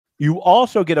You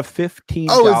also get a $15.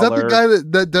 Oh, is that the guy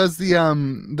that does the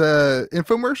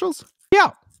infomercials?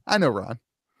 Yeah. I know Ron.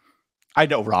 I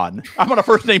know Ron. I'm on a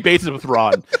first name basis with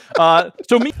Ron.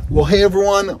 Well, hey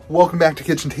everyone, welcome back to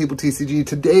Kitchen Table TCG.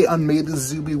 Today on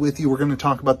Metazoo with you, we're going to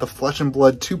talk about the Flesh and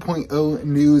Blood 2.0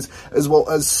 news, as well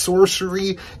as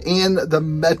sorcery and the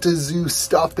Metazoo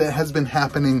stuff that has been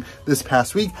happening this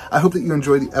past week. I hope that you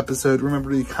enjoyed the episode.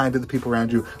 Remember to be kind to the people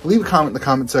around you. Leave a comment in the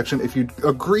comment section if you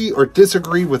agree or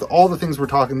disagree with all the things we're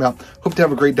talking about. Hope to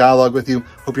have a great dialogue with you.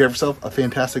 Hope you have yourself a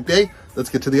fantastic day. Let's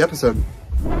get to the episode.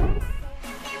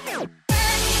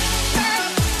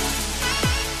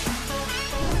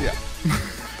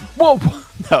 Whoa,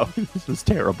 no, this was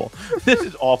terrible. This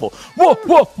is awful.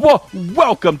 Whoa.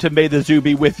 Welcome to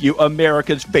Metazoo with you,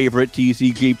 America's favorite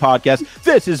TCG podcast.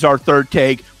 This is our third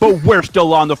take, but we're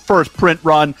still on the first print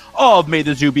run of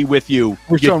Metazoo with you.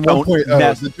 We're still on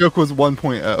 1.0. The joke was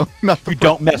 1.0. Not the you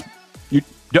don't mess.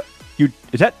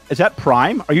 Is that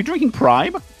Prime? Are you drinking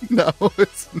Prime? No,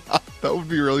 it's not. That would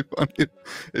be really funny.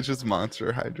 It's just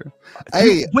Monster Hydra.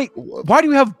 Hey, wait, why do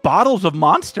you have bottles of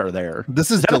Monster there?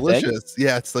 This is delicious.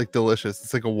 Yeah, it's like delicious.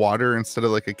 It's like a water instead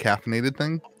of like a caffeinated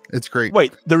thing. It's great.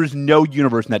 Wait, there is no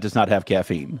universe that does not have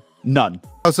caffeine. None.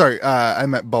 Oh, sorry. I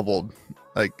meant bubbled,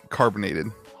 like carbonated.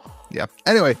 Yeah.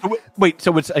 Anyway. Wait,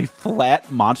 so it's a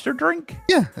flat Monster drink?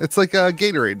 Yeah, it's like a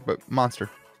Gatorade, but Monster.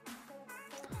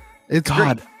 It's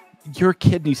God. Great. Your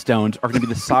kidney stones are going to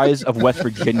be the size of West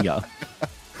Virginia.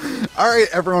 All right,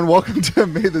 everyone, welcome to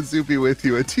Metazoo with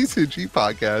you, a TCG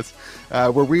podcast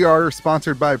where we are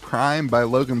sponsored by Prime by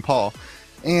Logan Paul.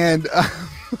 And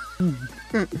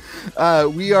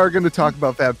we are going to talk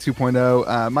about Fab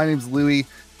 2.0. My name's Louie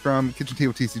from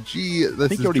KitchenTableTCG.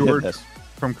 This is George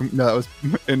from... No, that was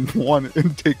in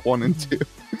take 1 and 2.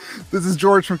 This is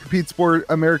George from Compete Sport,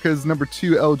 America's #2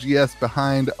 LGS,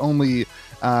 behind only...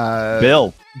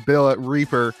 Bill at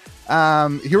Reaper.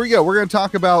 Here we go. We're going to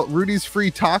talk about Rudy's free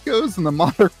tacos and the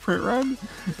Monarch print run.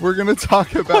 We're going to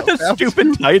talk about what a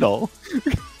stupid title.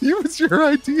 It was your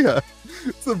idea.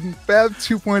 It's a Fab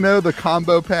 2.0, the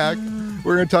combo pack.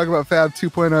 We're going to talk about Fab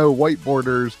 2.0 white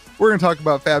borders. We're going to talk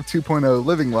about Fab 2.0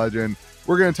 Living Legend.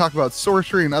 We're going to talk about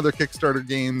sorcery and other Kickstarter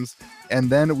games. And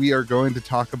then we are going to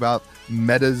talk about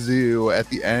Metazoo at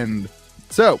the end.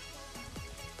 So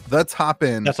let's hop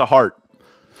in. That's a heart.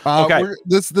 Okay.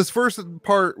 This first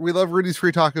part, we love Rudy's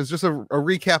free tacos. Just a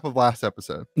recap of last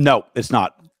episode. No, it's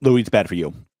not. Louis, it's bad for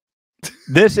you.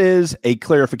 This is a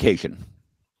clarification.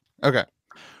 Okay.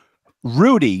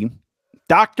 Rudy,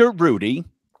 Dr. Rudy,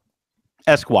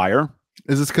 Esquire.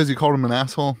 Is this because you called him an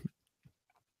asshole?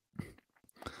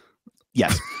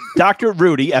 Yes. Dr.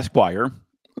 Rudy, Esquire.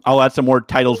 I'll add some more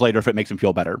titles later if it makes him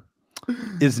feel better.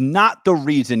 Is not the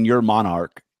reason your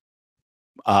Monarch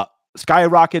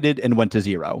skyrocketed and went to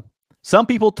 0. Some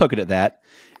people took it at that,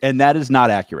 and that is not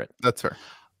accurate. That's fair.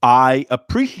 I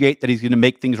appreciate that he's going to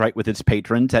make things right with his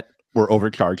patrons that were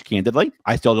overcharged, candidly.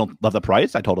 I still don't love the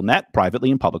price. I told him that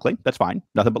privately and publicly. That's fine.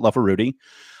 Nothing but love for Rudy.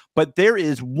 But there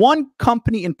is one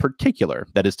company in particular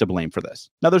that is to blame for this.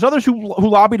 Now, there's others who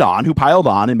lobbied on, who piled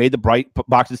on and made the bright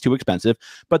boxes too expensive.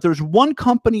 But there's one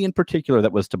company in particular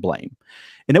that was to blame.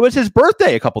 And it was his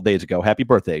birthday a couple days ago. Happy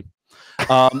birthday.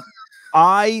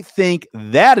 I think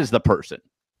that is the person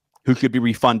who should be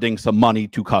refunding some money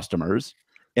to customers.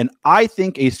 And I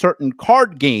think a certain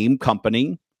card game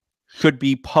company should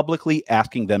be publicly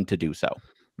asking them to do so.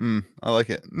 I like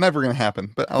it. Never going to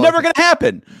happen. But never going to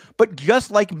happen. But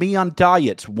just like me on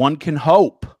diets, one can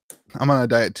hope. I'm on a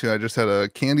diet too. I just had a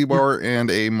candy bar and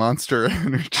a Monster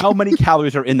Energy. How many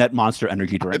calories are in that Monster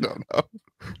Energy drink? I don't know.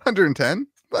 110.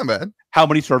 Not bad. How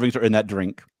many servings are in that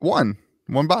drink? One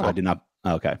bottle. I did not.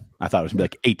 Okay. I thought it was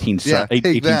like 18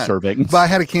 18 servings. But I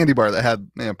had a candy bar that had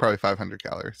probably 500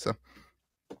 calories. So,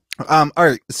 all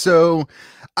right. So,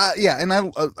 yeah. And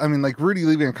I mean, like Rudy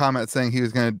leaving a comment saying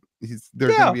there's going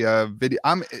to be a video.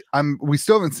 We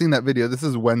still haven't seen that video. This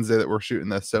is Wednesday that we're shooting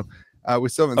this. So, we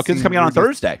still haven't seen it's coming out on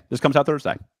Thursday. This comes out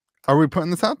Thursday. Are we putting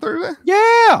this out Thursday?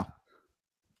 Yeah.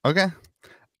 Okay.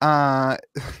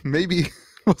 Maybe.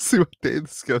 We'll see what day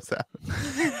this goes out.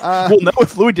 We'll know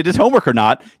if Louis did his homework or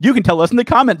not. You can tell us in the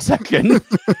comment section.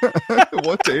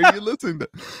 What day are you listening to?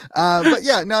 But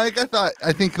yeah, no, like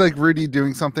I think like Rudy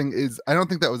doing something is. I don't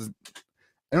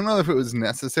know if it was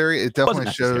necessary. It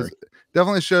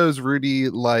definitely shows Rudy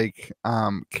like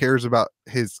cares about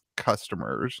his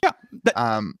customers. Yeah,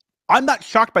 I'm not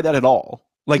shocked by that at all.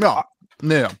 Like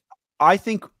no. I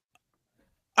think.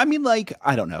 I mean, like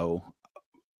I don't know.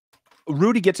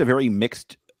 Rudy gets a very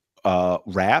mixed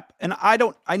rap, and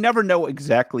I never know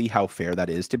exactly how fair that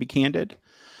is, to be candid.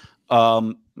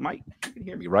 Mike, you can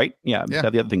hear me, right? Yeah, I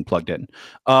have the other thing plugged in.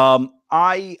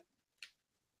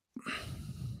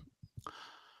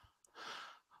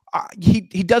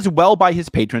 He does well by his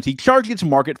patrons. He charges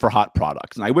market for hot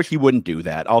products, and I wish he wouldn't do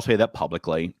that. I'll say that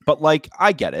publicly. But like,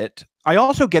 I get it. I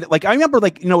also get it. Like, I remember,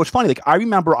 like, you know, it's funny. Like, I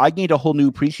remember I gained a whole new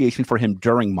appreciation for him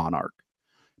during Monarch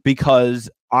because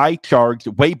I charged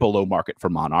way below market for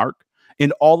Monarch.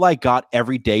 And all I got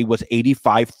every day was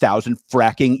 85,000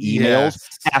 fracking emails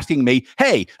asking me,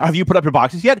 hey, have you put up your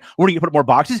boxes yet? Where do you put more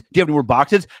boxes? Do you have any more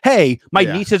boxes? Hey, my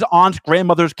niece's aunt's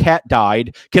grandmother's cat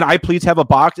died. Can I please have a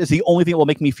box? It's the only thing that will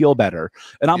make me feel better.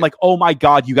 And I'm like, oh my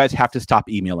God, you guys have to stop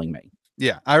emailing me.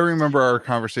 Yeah, I remember our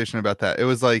conversation about that. It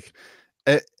was like,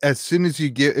 as soon as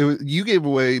you you gave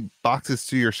away boxes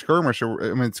to your skirmish,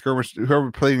 skirmish,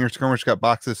 whoever played in your skirmish got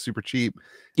boxes super cheap.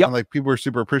 Yeah, like people were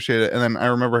super appreciative. And then I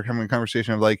remember having a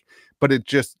conversation of like, but it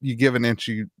just, you give an inch,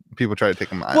 people try to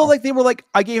take a mile. Well, like they were like,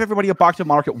 I gave everybody a box of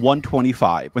Monarch at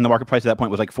 $125 when the market price at that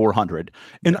point was like $400,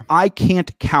 and I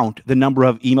can't count the number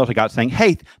of emails I got saying,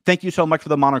 hey, thank you so much for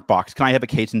the Monarch box. Can I have a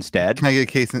case instead? Can I get a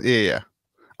case? Yeah.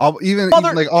 I'll even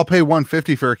like I'll pay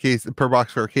 $150 for a case per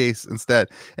box for a case instead.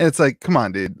 And it's like, come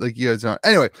on, dude. Like, you guys don't.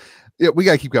 Anyway, yeah, we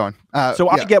gotta keep going. So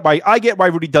I get why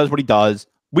Rudy does what he does.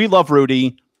 We love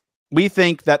Rudy. We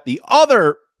think that the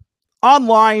other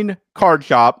online card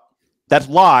shop that's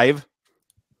live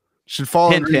should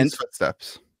follow Rudy's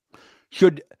footsteps.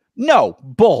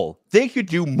 They should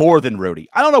do more than Rudy.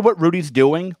 I don't know what Rudy's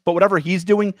doing, but whatever he's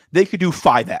doing, they could do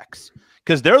 5x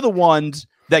because they're the ones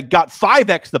that got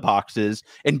 5x the boxes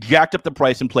and jacked up the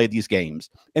price and played these games.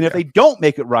 And if they don't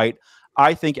make it right,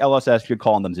 I think LSS should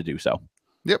call on them to do so.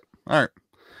 Yep. All right.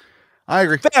 I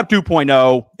agree. Fab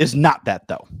 2.0 is not that,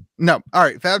 though. No. All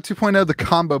right. Fab 2.0, the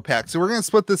combo pack. So we're going to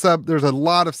split this up. There's a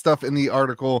lot of stuff in the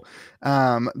article.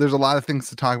 There's a lot of things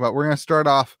to talk about. We're going to start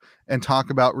off and talk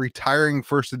about retiring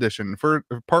first edition. For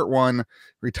part one,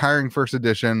 retiring first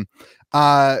edition.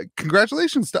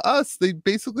 Congratulations to us. They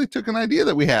basically took an idea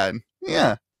that we had.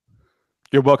 Yeah.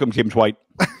 You're welcome, James White.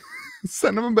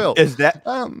 Send him a bill. Is that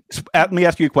let me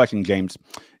ask you a question, James.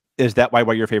 Is that why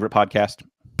we're your favorite podcast?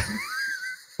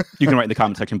 You can write in the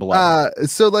comment section below.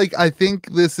 So like I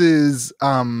think this is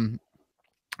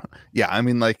yeah, I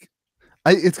mean, like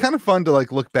it's kind of fun to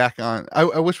like look back on.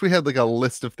 I wish we had like a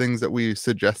list of things that we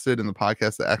suggested in the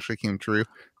podcast that actually came true.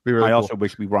 Really I also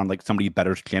wish we were on like somebody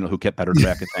better's channel who kept better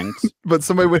track of things. But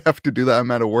somebody would have to do that. I'm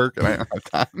out of work and I don't have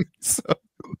time. So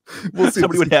we'll see.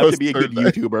 Somebody would have to be a good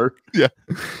YouTuber. Yeah.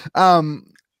 You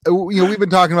know, we've been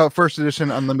talking about first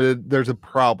edition unlimited. There's a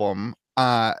problem.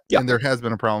 And there has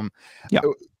been a problem. Yeah.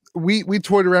 We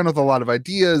toyed around with a lot of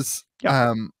ideas.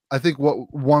 I think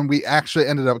what one we actually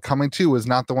ended up coming to was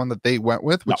not the one that they went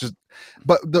with, which is,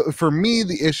 but for me,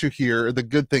 the issue here, the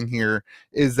good thing here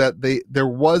is that there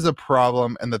was a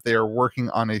problem and that they are working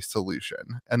on a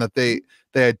solution, and that they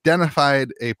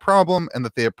identified a problem and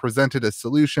that they have presented a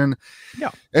solution.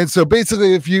 Yeah. And so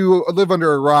basically, if you live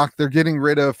under a rock, they're getting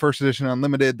rid of first edition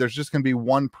unlimited. There's just going to be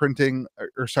one printing,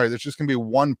 there's just going to be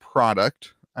one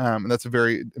product. And that's a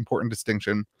very important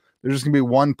distinction. There's just going to be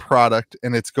one product,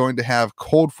 and it's going to have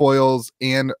cold foils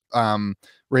and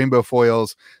rainbow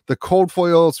foils. The cold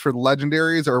foils for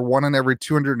legendaries are one in every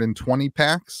 220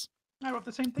 packs. I wrote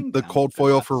the same thing. The cold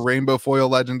foil for rainbow foil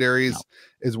legendaries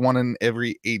is one in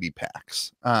every 80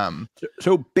 packs.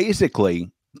 So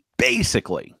basically,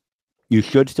 you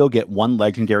should still get one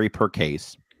legendary per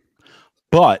case.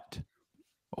 But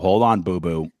hold on,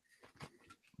 boo-boo.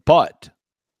 But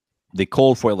the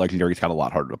cold foil legendaries got a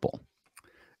lot harder to pull.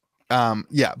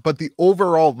 Yeah, but the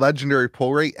overall legendary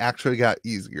pull rate actually got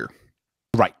easier.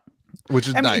 Right. Which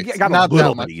is nice. It got a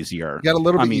little bit easier. Got a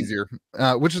little bit easier,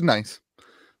 which is nice.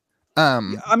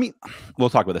 I mean, we'll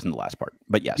talk about this in the last part,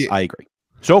 but yes, I agree.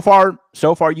 So far,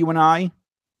 you and I,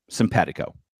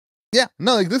 simpatico. Yeah,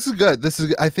 no, like this is good.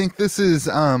 I think this is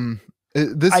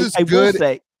this is good. Will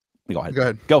say, Go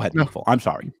ahead. No. I'm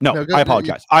sorry. No, I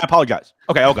apologize. I apologize.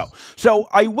 Okay, I'll go. So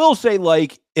I will say,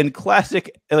 like in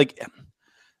classic, like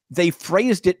they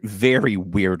phrased it very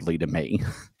weirdly to me.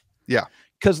 Yeah.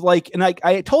 Because like, and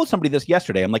I told somebody this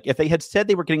yesterday. I'm like, if they had said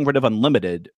they were getting rid of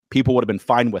unlimited, people would have been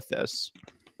fine with this.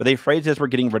 But they phrased it as we're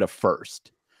getting rid of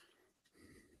first.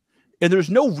 And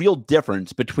there's no real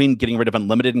difference between getting rid of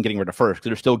unlimited and getting rid of first, because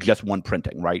there's still just one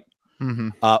printing, right? Mm-hmm.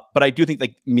 But I do think,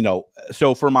 like, you know,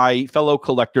 so for my fellow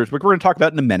collectors, we're going to talk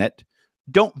about in a minute,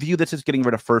 don't view this as getting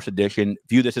rid of first edition.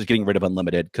 View this as getting rid of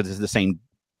unlimited, because it's the same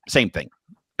thing.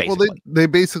 Basically. Well, they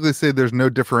basically say there's no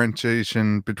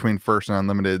differentiation between first and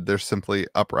unlimited. There's simply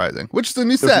Uprising, which is a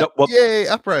new set. Yay,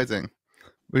 Uprising.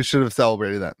 We should have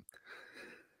celebrated that.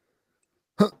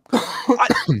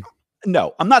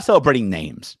 No, I'm not celebrating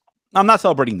names. I'm not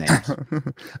celebrating names.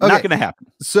 Okay. Not going to happen.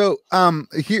 So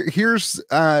here's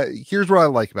what I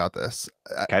like about this.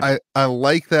 Okay. I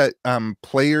like that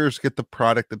players get the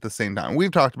product at the same time.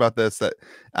 We've talked about this, that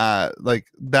like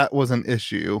that was an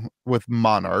issue with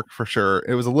Monarch for sure.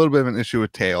 It was a little bit of an issue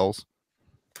with Tails,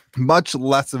 much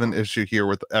less of an issue here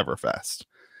with Everfest.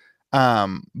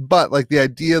 But like the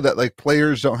idea that like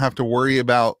players don't have to worry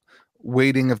about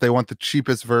waiting if they want the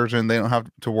cheapest version, they don't have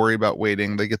to worry about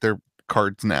waiting. They get their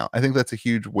cards now. I think that's a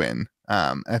huge win.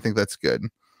 I think that's good.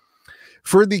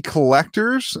 For the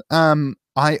collectors,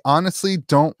 I honestly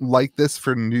don't like this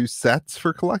for new sets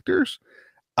for collectors.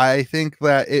 I think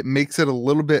that it makes it a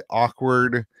little bit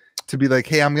awkward to be like,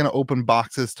 hey, I'm going to open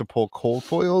boxes to pull cold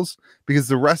foils, because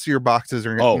the rest of your boxes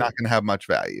are not going to have much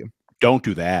value. Don't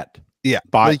do that. Yeah.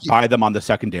 Buy them on the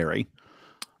secondary.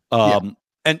 And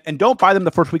don't buy them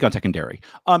the first week on secondary.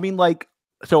 I mean, like,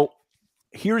 so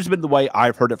here's been the way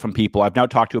I've heard it from people. I've now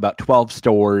talked to about 12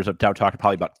 stores. I've now talked to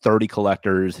probably about 30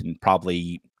 collectors and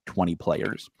probably 20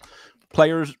 players.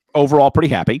 Players overall pretty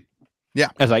happy. Yeah.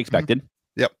 As I expected.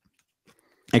 Yep.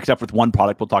 Except with one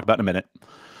product we'll talk about in a minute.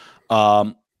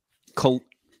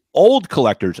 Old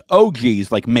collectors,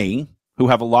 OGs like me, who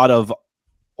have a lot of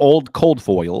old cold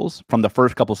foils from the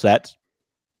first couple sets,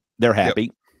 they're happy.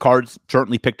 Yep. Cards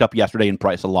certainly picked up yesterday in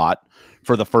price a lot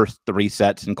for the first 3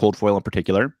 sets, and cold foil in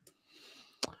particular.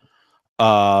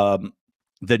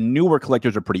 The newer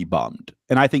collectors are pretty bummed,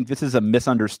 and I think this is a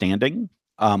misunderstanding.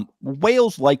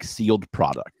 Whales like sealed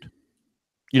product.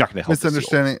 You're not going to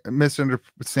help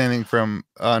misunderstanding from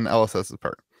an LSS's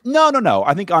part. No.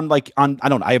 I think I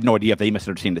have no idea if they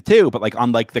misunderstand it too, but like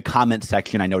on like the comment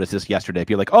section, I noticed this yesterday.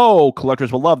 People like, oh,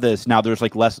 collectors will love this. Now there's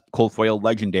like less cold foil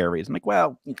legendaries. I'm like,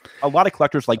 well, a lot of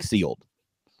collectors like sealed.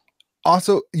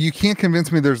 Also, you can't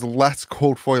convince me there's less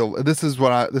cold foil. This is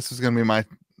going to be my.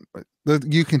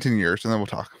 You continue yours, and then we'll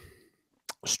talk.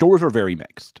 Stores are very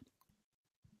mixed.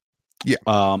 Yeah.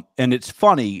 And it's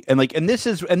funny, and this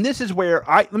is where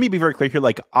let me be very clear here.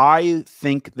 Like, I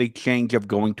think the change of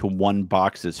going to one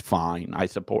box is fine. I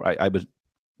support. I was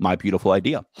my beautiful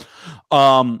idea.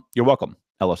 You're welcome,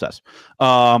 LSS.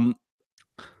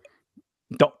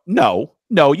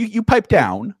 You pipe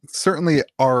down. It's certainly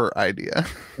our idea.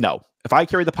 No. If I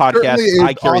carry the podcast,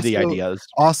 I carry the ideas.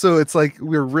 Also, it's like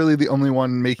we're really the only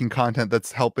one making content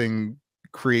that's helping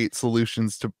create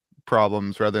solutions to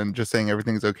problems rather than just saying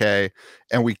everything's okay.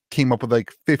 And we came up with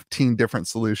like 15 different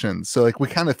solutions. So like we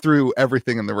kind of threw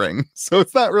everything in the ring. So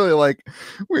it's not really like,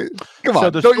 come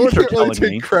on, don't you can't really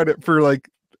take credit for like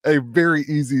a very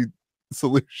easy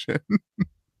solution.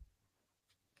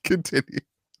 Continue.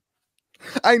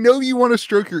 I know you want to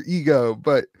stroke your ego,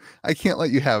 but I can't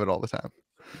let you have it all the time.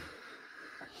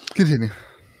 Continue.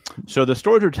 So the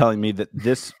stores are telling me that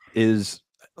this is,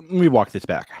 let me walk this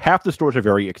back. Half the stores are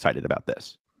very excited about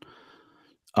this.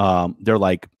 They're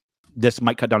like, this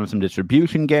might cut down on some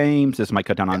distribution games. This might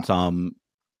cut down on some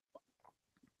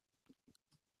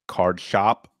card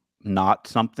shop, not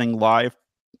something live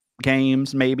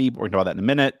games, maybe. We're going to talk about that in a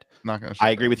minute.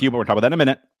 I agree with you, but we're talking about that in a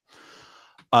minute.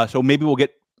 So maybe we'll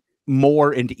get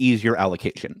more into easier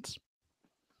allocations.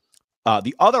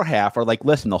 The other half are like,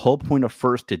 listen, the whole point of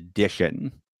first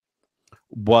edition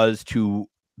was to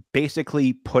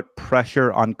basically put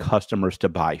pressure on customers to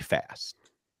buy fast.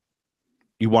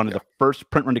 You wanted the first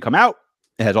print run to come out.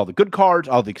 It has all the good cards,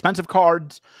 all the expensive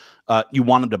cards. You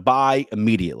want them to buy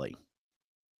immediately.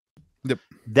 Yep.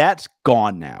 That's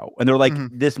gone now. And they're like,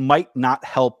 this might not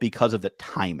help because of the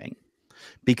timing.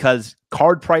 Because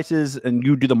card prices, and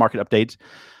you do the market updates,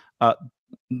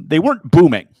 they weren't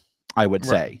booming, I would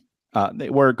say.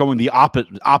 They were going the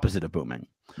opposite of booming.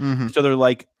 So they're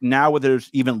like, now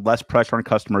there's even less pressure on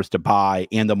customers to buy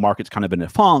and the market's kind of in a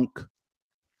funk.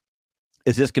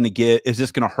 Is this going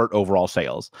to hurt overall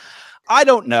sales? I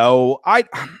don't know. I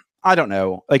don't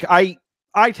know. Like I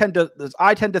tend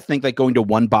to think that going to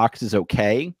one box is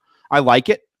okay. I like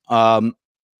it. I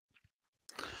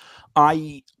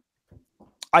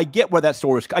get where those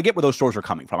stores are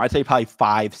coming from. I'd say probably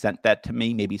 5 sent that to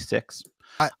me, maybe 6.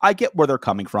 I get where they're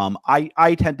coming from.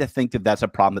 I tend to think that that's a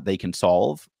problem that they can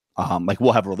solve. Like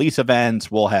we'll have release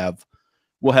events. We'll have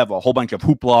a whole bunch of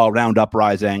hoopla around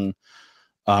Uprising.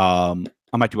 I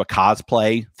might do a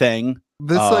cosplay thing.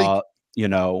 This that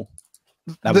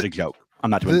was a joke.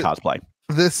 I'm not doing cosplay.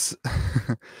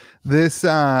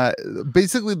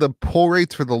 Basically the pull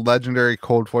rates for the legendary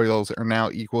cold foils are now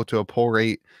equal to a pull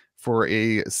rate for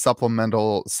a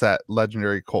supplemental set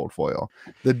legendary cold foil.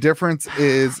 The difference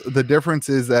is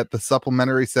that the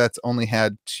supplementary sets only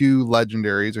had 2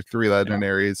 legendaries or 3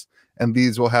 legendaries, and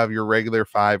these will have your regular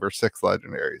 5 or 6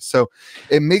 legendaries. So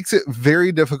it makes it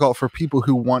very difficult for people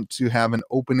who want to have an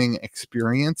opening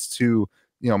experience to,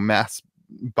 mass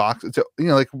box, so,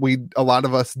 like a lot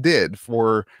of us did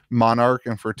for Monarch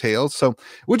and for Tales. So,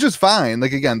 which is fine.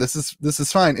 Like, again, this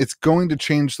is fine. It's going to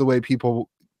change the way people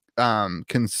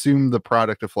consume the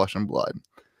product of Flesh and Blood.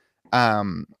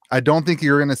 I don't think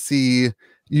you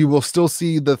will still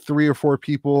see the 3 or 4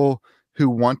 people who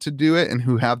want to do it and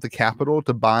who have the capital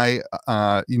to buy.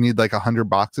 You need like 100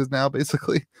 boxes now,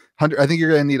 basically. I think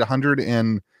you're going to need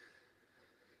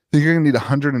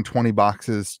 120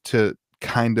 boxes to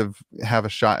kind of have a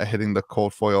shot at hitting the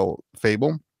cold foil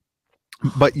Fable.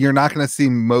 But you're not going to see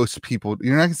you're not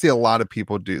going to see a lot of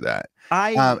people do that.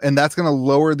 And that's going to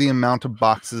lower the amount of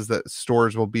boxes that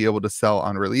stores will be able to sell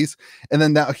on release. And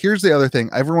then now here's the other thing.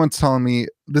 Everyone's telling me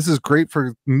this is great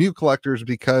for new collectors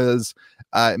because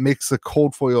it makes the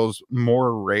cold foils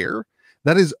more rare.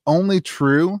 That is only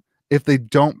true if they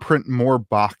don't print more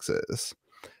boxes.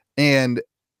 And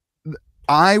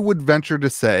I would venture to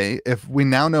say, if we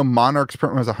now know Monarch's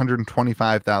print was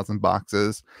 125,000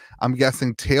 boxes, I'm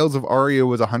guessing Tales of Aria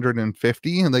was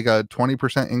 150 and like a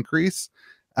 20% increase,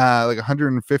 like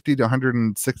 150 to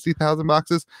 160,000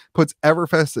 boxes, puts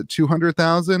Everfest at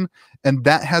 200,000, and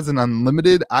that has an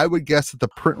unlimited. I would guess that the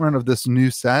print run of this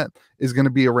new set is going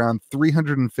to be around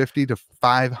 350 to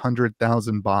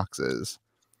 500,000 boxes.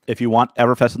 If you want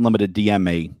Everfest Unlimited, DM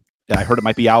me. I heard it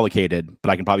might be allocated, but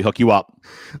I can probably hook you up.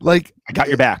 Like, I got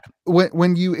your back.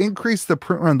 When you increase the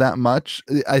print run that much,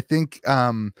 I think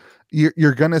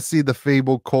you're going to see the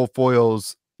Fable cold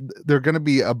foils. They're going to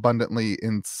be abundantly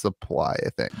in supply,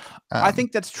 I think. I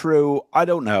think that's true. I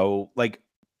don't know. Like,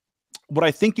 what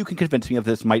I think you can convince me of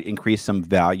this might increase some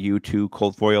value to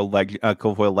cold foil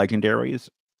legendaries.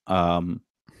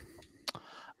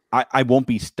 I won't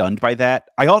be stunned by that.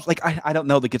 I also like I don't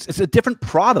know, like it's a different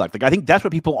product. Like I think that's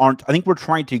what people aren't. I think we're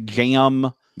trying to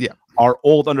jam our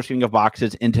old understanding of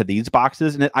boxes into these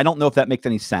boxes, and I don't know if that makes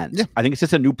any sense. Yeah. I think it's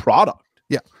just a new product.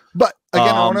 Yeah, but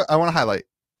again, I want to highlight.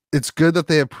 It's good that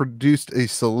they have produced a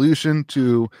solution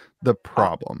to the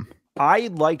problem. I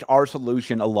liked our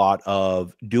solution a lot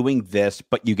of doing this,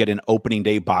 but you get an opening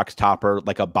day box topper,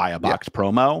 like a buy a box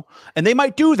promo, and they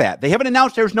might do that. They haven't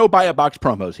announced there's no buy a box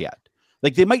promos yet.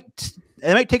 Like they might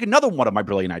take another one of my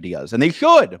brilliant ideas, and they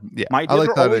should. Yeah, my ideas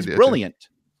are always brilliant,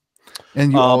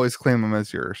 and you always claim them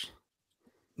as yours.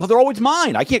 Well, they're always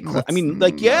mine. I can't. I mean,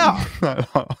 like, yeah,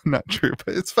 not true,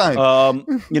 but it's fine. So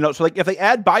like if they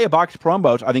add buy a box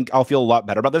promos, I think I'll feel a lot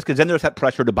better about this because then there's that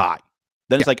pressure to buy.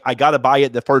 Then it's like I got to buy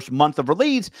it the first month of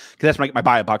release because that's when I get my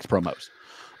buy a box promos.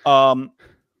 I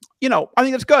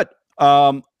think that's good.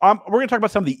 We're going to talk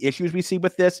about some of the issues we see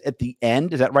with this at the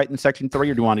end. Is that right in section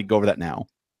 3, or do you want to go over that now?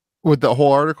 With the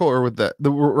whole article, or with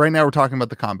right now we're talking about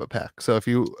the combo pack. So if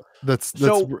you you want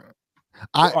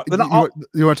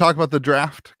to talk about the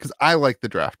draft, because I like the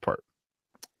draft part.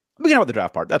 We can have the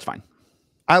draft part. That's fine.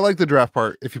 I like the draft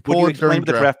part. If you pull it during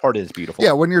the draft part is beautiful.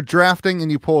 Yeah, when you're drafting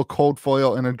and you pull a cold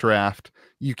foil in a draft,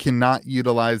 you cannot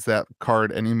utilize that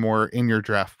card anymore in your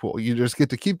draft pool. You just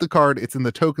get to keep the card. It's in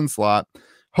the token slot.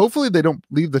 Hopefully they don't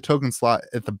leave the token slot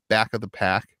at the back of the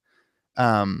pack,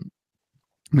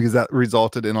 because that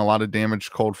resulted in a lot of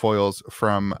damaged cold foils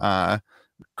from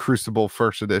Crucible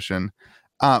First Edition.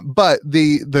 But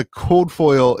the cold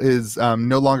foil is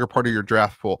no longer part of your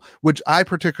draft pool, which I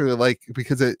particularly like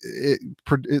because and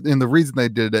the reason they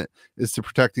did it is to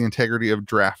protect the integrity of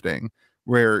drafting,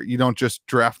 where you don't just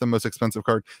draft the most expensive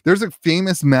card. There's a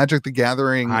famous Magic the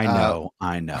Gathering. I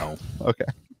know. Okay.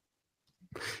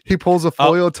 He pulls a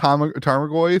foil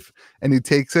Tarmogoyf and he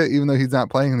takes it, even though he's not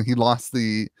playing, and he lost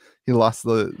the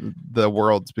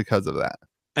worlds because of that.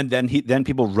 And then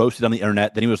people roasted on the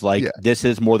internet. Then he was like, "This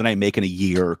is more than I make in a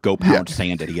year. Go pound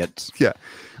sand, idiots." Yeah,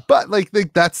 but like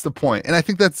that's the point, and I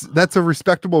think that's a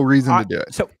respectable reason to do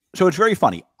it. So it's very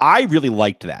funny. I really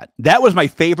liked that. That was my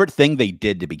favorite thing they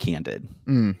did, to be candid.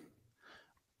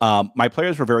 My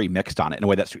players were very mixed on it in a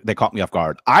way that they caught me off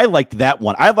guard. I liked that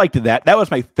one. I liked that. That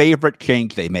was my favorite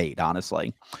change they made,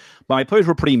 honestly. But my players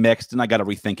were pretty mixed, and I got to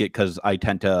rethink it because I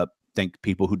tend to think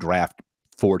people who draft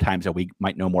 4 times a week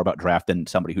might know more about draft than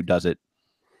somebody who does it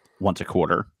once a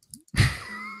quarter.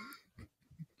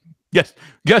 Yes,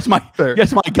 my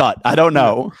gut. I don't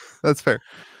know. That's fair.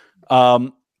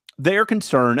 They're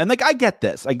concerned, and like I get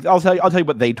this. Like I'll tell you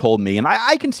what they told me, and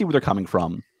I can see where they're coming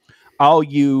from. I'll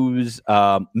use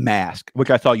Mask,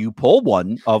 which I saw you pull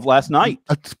one of last night.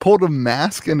 I pulled a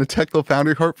Mask and a Techno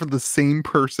Foundry Heart for the same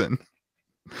person.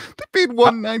 They paid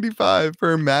 $195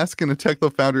 for a Mask and a Techno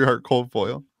Foundry Heart cold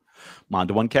foil. I'm on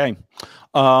to 1K.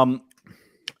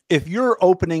 If you're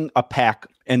opening a pack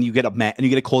and you get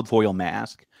a cold foil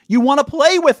mask. You want to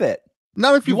play with it.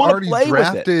 Not if you've already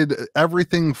drafted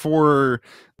everything for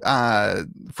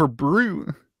brew.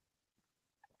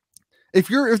 If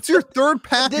it's your third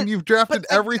pack and you've drafted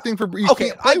everything for brew, you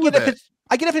can't play with it.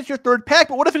 I get if it's your third pack,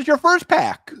 but what if it's your first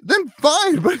pack? Then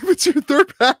fine, but if it's your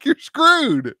third pack, you're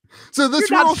screwed. So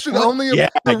this rule should only... Yeah,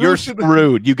 you're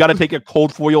screwed. You got to take a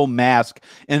cold foil mask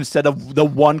instead of the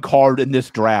one card in this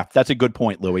draft. That's a good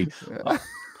point, Louis.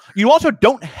 You also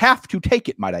don't have to take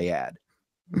it, might I add.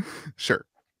 Sure.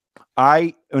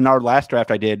 In our last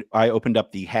draft I opened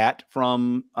up the hat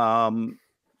from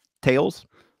Tails,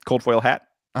 cold foil hat.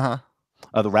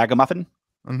 The Ragamuffin.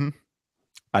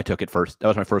 I took it first. That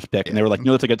was my first pick, and they were like,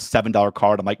 "No, it's like a $7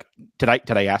 card." I'm like, "Did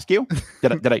I ask you?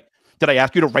 Did I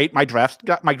ask you to rate my draft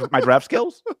draft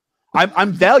skills?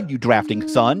 I'm value drafting,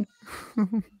 son."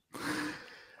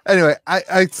 Anyway,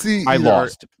 I see.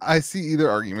 lost. I see either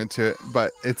argument to it,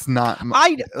 but it's not.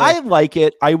 I like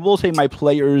it. I will say my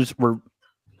players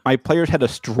had a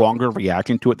stronger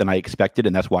reaction to it than I expected,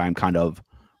 and that's why I'm kind of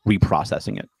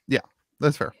reprocessing it. Yeah,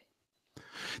 that's fair.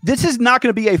 This is not going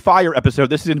to be a fire episode.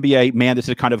 This is going to be this is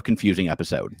a kind of confusing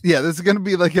episode. Yeah, this is going to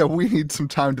be like, we need some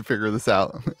time to figure this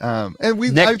out. And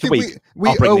I think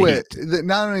we owe it.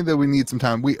 Not only that we need some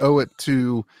time, we owe it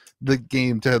to the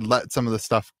game to let some of the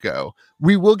stuff go.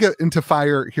 We will get into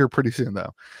fire here pretty soon,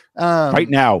 though. Right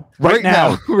now. Bring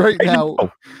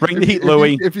the heat,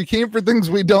 Louis. If you came for things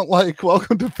we don't like,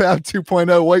 welcome to Fab 2.0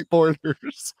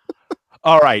 whiteboarders.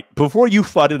 All right, before you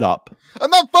FUD it up. I'm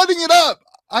not fudding it up.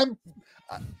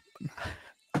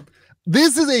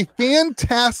 This is a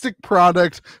fantastic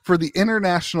product for the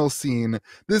international scene.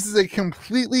 This is a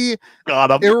completely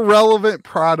irrelevant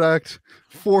product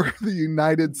for the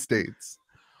United States.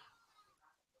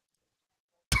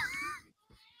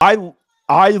 I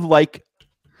like,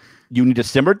 you need to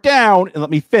simmer down and let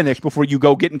me finish before you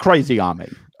go getting crazy on me.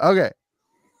 Okay.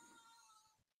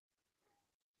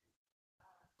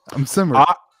 I'm simmering.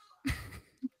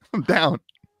 I'm down.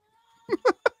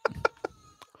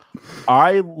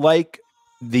 I like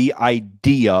the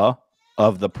idea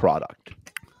of the product.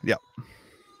 Yep.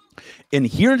 And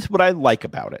here's what I like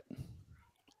about it.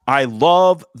 I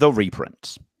love the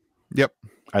reprints. Yep.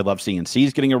 I love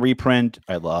CNC's getting a reprint.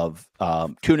 I love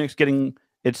Tunic's getting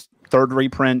its third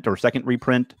reprint or second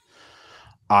reprint.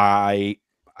 I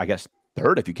guess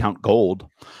third if you count gold.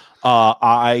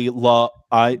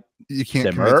 You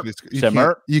can't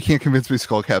simmer. You can't convince me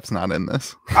Skullcap's not in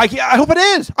this. I hope it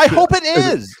is. I hope it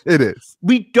is. It is.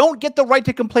 We don't get the right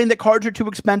to complain that cards are too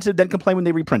expensive, then complain when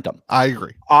they reprint them. I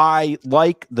agree. I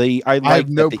have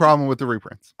no problem with the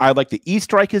reprints. I like the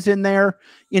E-Strike is in there.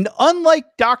 And unlike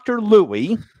Dr.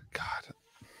 Louis, God,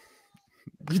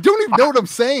 you don't even know what I'm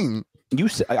saying.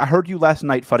 I heard you last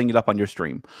night fudding it up on your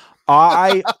stream.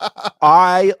 I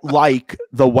like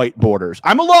the white borders.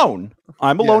 I'm alone.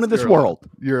 I'm alone in this world.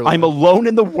 I'm alone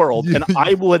in the world, and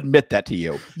I will admit that to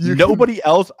you. Nobody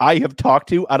else I have talked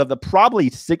to out of the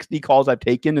probably 60 calls I've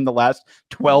taken in the last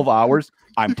 12 hours,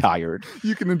 I'm tired.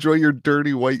 You can enjoy your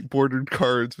dirty white bordered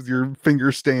cards with your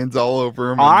finger stains all over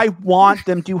them. I want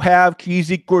them to have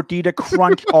cheesy gordita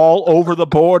crunch all over the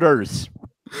borders.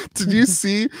 Did you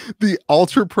see the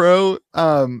Ultra Pro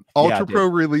Pro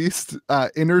released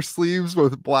inner sleeves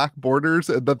with black borders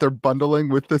that they're bundling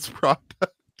with this product?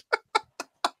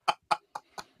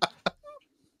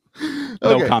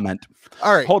 No comment.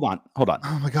 All right. Hold on.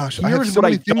 Oh my gosh. I have so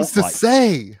many things to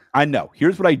say. I know.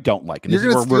 Here's what I don't like. And You're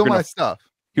going to steal my stuff.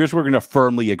 Here's where we're going to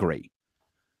firmly agree.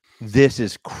 This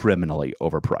is criminally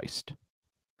overpriced.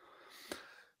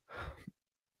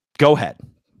 Go ahead.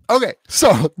 Okay,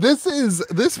 so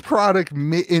this product,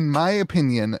 in my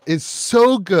opinion, is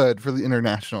so good for the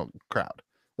international crowd.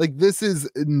 Like, this is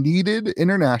needed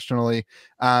internationally.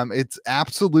 It's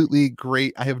absolutely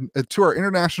great. I have to our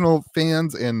international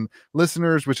fans and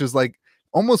listeners, which is like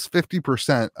almost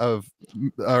 50% of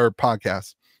our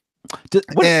podcast.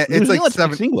 It's like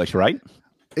 7 English, right?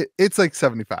 It's like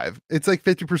 75. It's like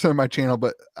 50% of my channel,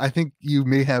 but I think you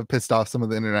may have pissed off some of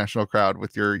the international crowd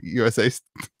with your USA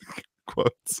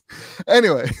quotes.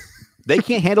 Anyway, they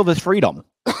can't handle this freedom.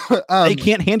 They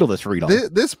can't handle this freedom.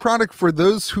 This product, for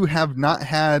those who have not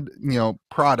had,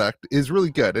 product, is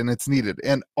really good and it's needed.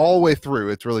 And all the way through,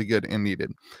 it's really good and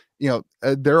needed.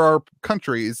 There are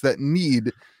countries that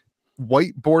need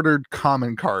white bordered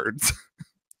common cards.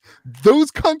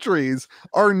 Those countries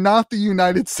are not the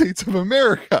United States of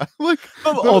America. Like,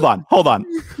 hold on.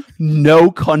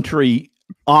 No country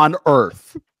on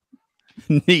earth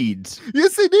needs.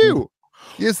 Yes, they do.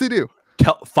 Yes, they do.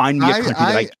 Find me a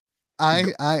country.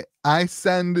 I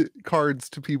send cards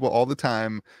to people all the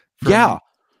time.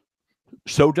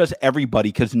 So does everybody,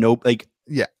 because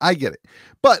yeah, I get it.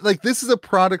 But like, this is a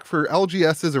product for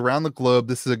LGSs around the globe.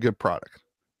 This is a good product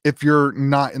if you're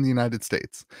not in the United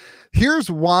States.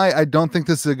 Here's why I don't think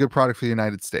this is a good product for the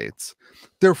United States.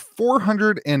 There are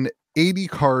 480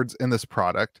 cards in this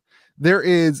product. There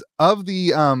is, of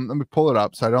the let me pull it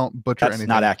up so I don't butcher anything. That's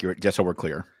not accurate, just so we're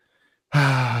clear.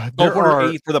 There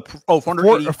are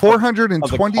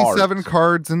 427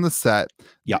 cards in the set.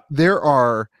 Yeah. There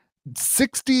are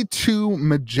 62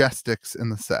 Majestics in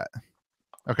the set.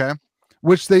 Okay.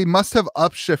 Which they must have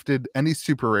upshifted any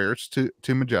super rares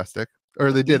to Majestic,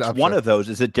 or they did. One of those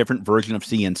is a different version of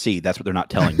CNC. That's what they're not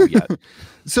telling you yet.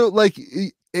 So like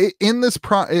in this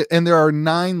and there are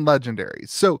 9 legendaries.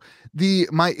 So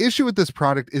my issue with this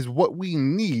product is what we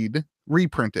need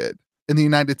reprinted in the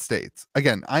United States.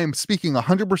 Again, I am speaking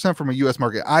 100% from a US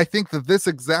market. I think that this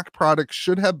exact product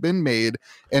should have been made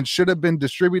and should have been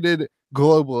distributed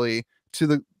globally to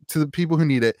the people who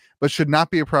need it, but should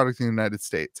not be a product in the United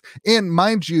States. And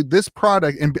mind you, this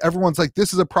product, and everyone's like,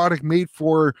 this is a product made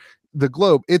for the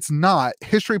globe. It's not.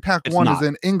 History Pack 1 is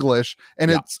in English, and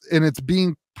it's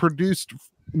being produced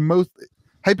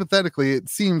hypothetically, it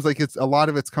seems like a lot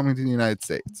of it's coming to the United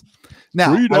States.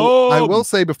 Now, I will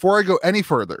say before I go any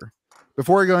further,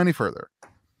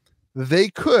 they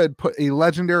could put a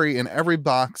legendary in every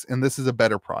box, and this is a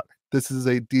better product. This is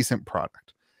a decent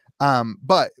product.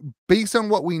 But based on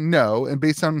what we know and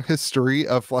based on history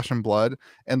of Flesh and Blood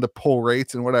and the pull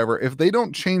rates and whatever, if they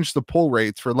don't change the pull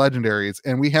rates for legendaries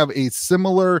and we have a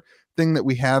similar thing that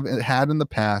we have had in the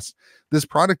past, this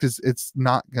product it's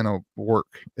not gonna work.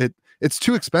 It's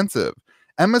too expensive.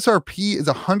 MSRP is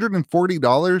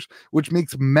 $140, which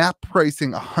makes map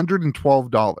pricing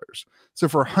 $112. So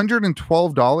for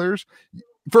 $112,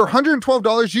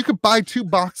 you could buy 2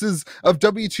 boxes of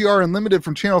WTR Unlimited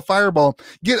from Channel Fireball,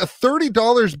 get a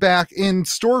 $30 back in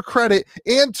store credit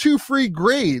and 2 free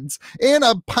grades and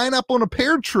a pineapple and a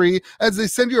pear tree, as they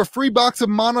send you a free box of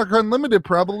Monarch Unlimited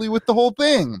probably with the whole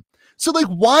thing. So like,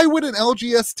 why would an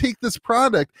LGS take this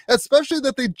product, especially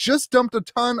that they just dumped a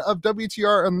ton of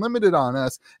WTR Unlimited on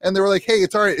us, and they were like, hey,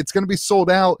 it's all right, it's going to be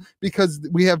sold out because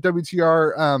we have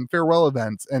WTR farewell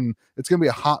events, and it's going to be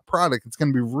a hot product. It's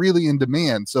going to be really in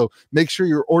demand. So make sure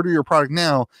you order your product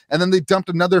now. And then they dumped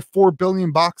another 4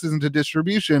 billion boxes into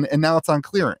distribution, and now it's on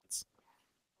clearance.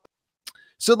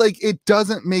 So like, it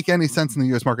doesn't make any sense in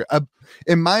the US market.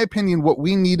 In my opinion, what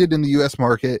we needed in the US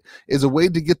market is a way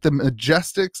to get the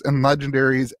Majestics and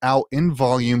Legendaries out in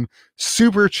volume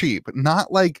super cheap,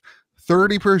 not like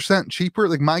 30% cheaper.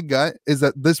 Like, my gut is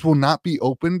that this will not be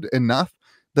opened enough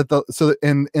that that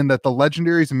the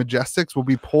Legendaries and Majestics will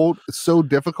be pulled so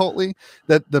difficultly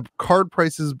that the card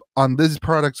prices on these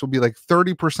products will be like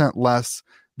 30% less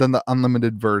than the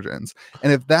unlimited versions.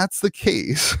 And if that's the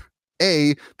case,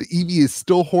 A, the EV is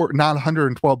still not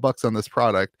 $112 on this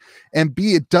product, and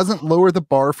B, it doesn't lower the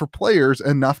bar for players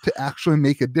enough to actually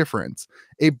make a difference.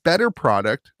 A better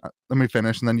product, let me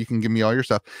finish and then you can give me all your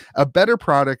stuff. A better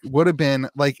product would have been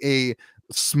like a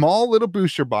small little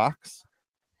booster box,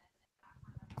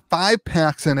 5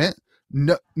 packs in it,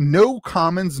 no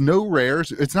commons, no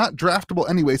rares. It's not draftable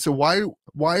anyway, so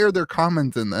why are there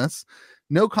commons in this?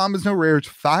 No commons, no rares,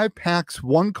 5 packs,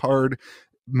 1 card,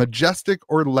 Majestic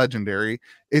or Legendary.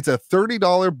 It's a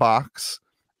 $30 box,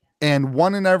 and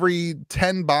 1 in every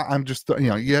 10 I'm just,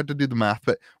 you have to do the math,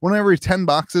 but 1 in every 10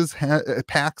 boxes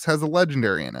packs has a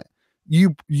Legendary in it.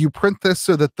 You print this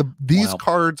so that these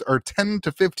cards are 10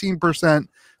 to 15%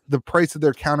 the price of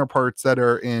their counterparts that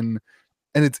are in,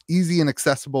 and it's easy and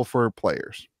accessible for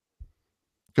players.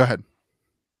 Go ahead.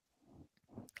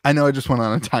 I know I just went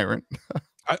on a tyrant.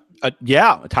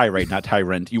 Yeah, a tirade, not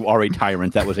tyrant. You are a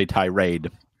tyrant. That was a tirade.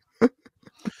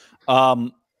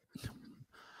 I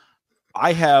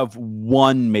have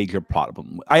one major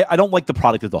problem. I don't like the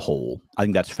product as a whole. I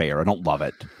think that's fair. I don't love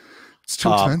it. It's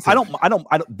too expensive. I don't.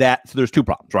 So there's 2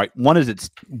 problems, right? One is it's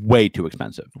way too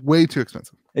expensive. Way too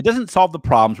expensive. It doesn't solve the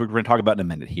problems we're going to talk about in a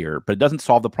minute here, but it doesn't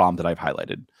solve the problems that I've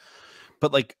highlighted.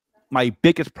 But like, my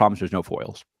biggest problem is there's no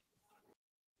foils.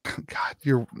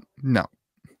 God, no.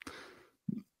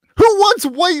 Who wants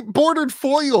white bordered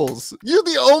foils? You're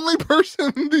the only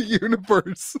person in the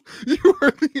universe. You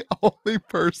are the only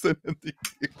person in the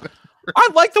universe. I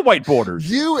like the white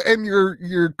borders. You and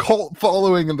your cult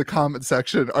following in the comment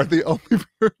section are the only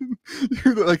person.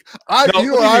 You're like, I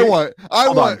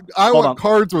want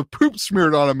cards with poop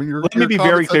smeared on them. And let me be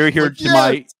very clear here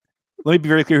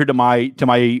to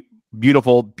my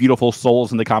beautiful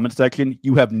souls in the comment section.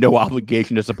 You have no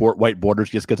obligation to support white borders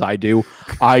just because I do.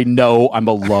 I know I'm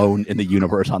alone in the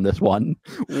universe on this one.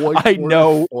 I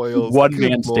know one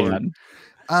man stand.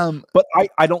 But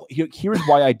I don't. Here's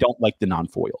why I don't like the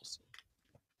non-foils.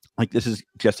 Like, this is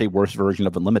just a worse version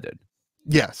of Unlimited.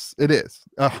 Yes, it is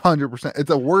 100%. It's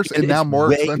a worse and now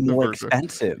more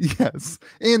expensive. Yes,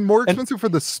 and more expensive for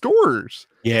the stores.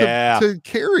 Yeah, to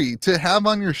carry, to have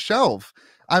on your shelf.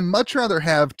 I'd much rather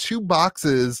have 2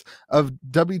 boxes of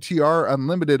WTR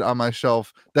Unlimited on my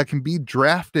shelf that can be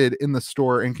drafted in the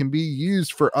store and can be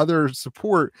used for other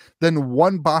support than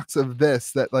 1 box of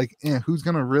this that, like, who's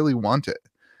gonna really want it?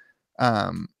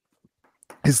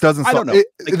 This doesn't solve, I don't know.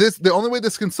 The only way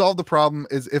this can solve the problem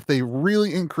is if they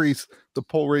really increase the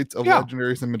pull rates of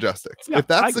legendaries and majestics. If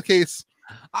that's the case,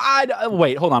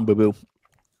 wait, hold on, boo boo.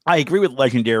 I agree with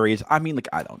legendaries. I mean, like,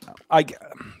 I don't know.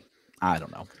 I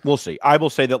don't know. We'll see. I will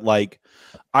say that, like,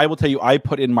 I will tell you, I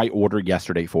put in my order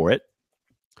yesterday for it,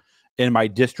 and my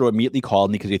distro immediately called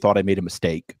me because he thought I made a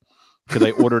mistake. Because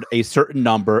I ordered a certain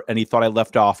number and he thought I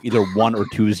left off either 1 or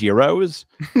 2 zeros,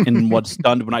 and was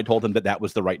stunned when I told him that that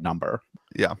was the right number.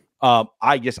 Yeah.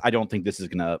 I don't think this is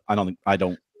gonna. I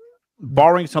don't.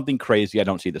 Barring something crazy, I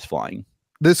don't see this flying.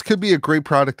 This could be a great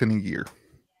product in a year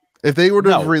if they were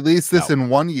to release this in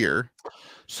 1 year.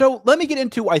 So let me get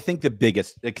into, I think, the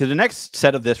biggest, because the next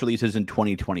set of this releases in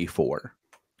 2024.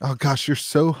 Oh gosh, you're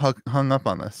so hung up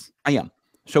on this. I am.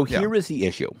 So here is the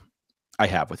issue I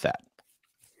have with that.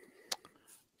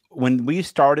 When we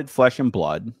started Flesh and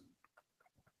Blood,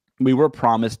 we were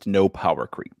promised no power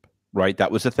creep, right?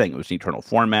 That was the thing. It was an eternal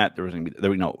format. There was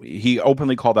he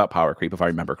openly called out power creep, if I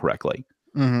remember correctly.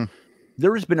 Mm-hmm.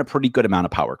 There has been a pretty good amount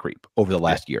of power creep over the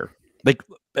last year, like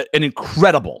an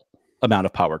incredible amount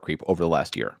of power creep over the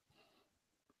last year.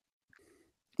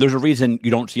 There's a reason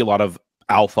you don't see a lot of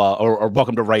Alpha or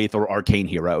Welcome to Wraith or Arcane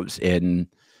heroes in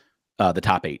the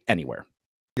top 8 anywhere.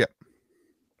 Yeah.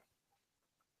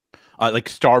 Like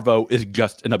Starvo is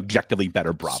just an objectively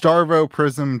better Bravo. Starvo,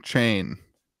 Prism, Chain.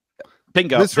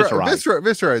 Bingo. Viscerai is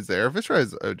there. Viscerai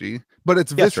is OG, but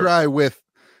it's Viscerai with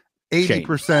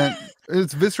 80%.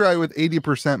 It's Viscerai with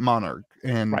 80% Monarch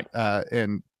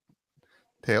and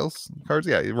Tails cards.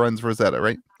 Yeah, he runs Rosetta,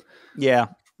 right? Yeah,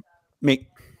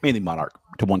 mainly Monarch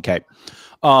to 1K.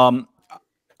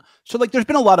 So, like, there's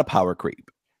been a lot of power creep.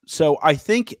 So I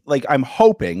think, like,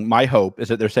 my hope is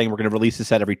that they're saying we're going to release this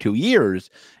set every 2 years,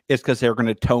 is because they're going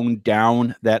to tone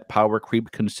down that power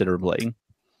creep considerably.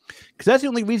 Because that's the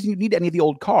only reason you need any of the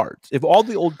old cards. If all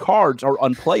the old cards are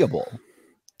unplayable,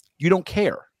 you don't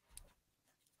care.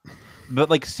 But,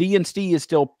 like, C and C is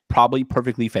still probably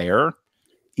perfectly fair.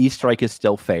 E-Strike is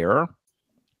still fair.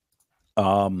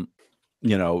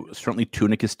 Certainly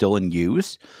Tunic is still in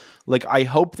use. Like, I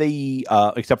hope they,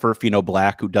 except for Fino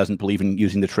Black, who doesn't believe in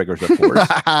using the triggers, of course.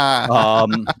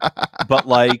 But,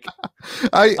 like,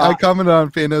 I commented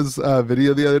on Fino's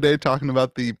video the other day talking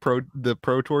about the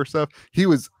Pro Tour stuff. He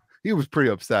was pretty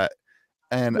upset,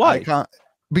 and why?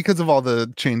 Because of all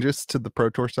the changes to the Pro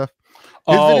Tour stuff.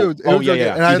 Yeah.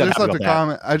 And I just left a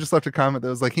comment. I just left a comment that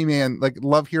was like, "Hey man, like,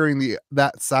 love hearing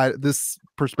this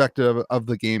perspective of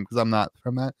the game, because I'm not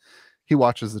from that." He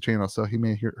watches the channel, so he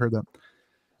may heard that.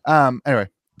 Anyway,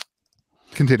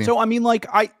 continue. So I mean, like,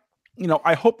 I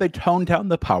hope they tone down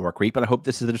the power creep, and I hope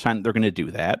this is the time they're going to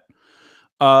do that.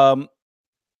 I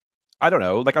don't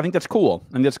know. Like, I think that's cool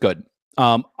and that's good.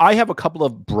 I have a couple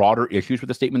of broader issues with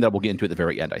the statement that we'll get into at the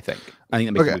very end. I think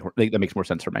that makes more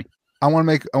sense for me. I want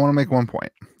to make one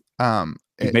point.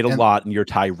 You've made a lot in your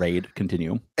tirade.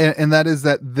 Continue. And that is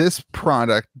that this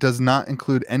product does not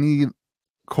include any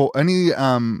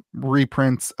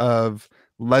reprints of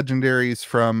legendaries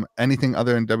from anything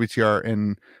other than WTR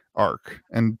and Arc,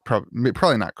 and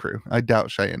probably not Crew. I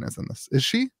doubt Cheyenne is in this. Is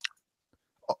she?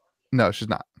 Oh, no, she's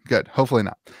not. Good. Hopefully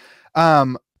not.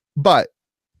 But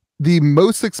the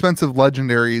most expensive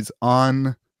legendaries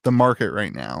on the market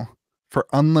right now for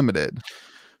Unlimited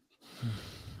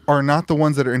are not the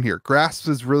ones that are in here. Grasp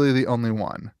is really the only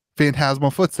one. Phantasmal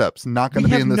Footsteps not going to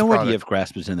be in this product. We have no idea if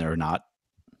Grasp is in there or not.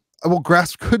 Well,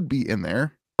 Grasp could be in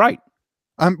there. Right.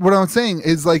 What I'm saying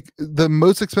is, like, the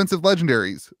most expensive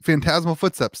legendaries: Phantasmal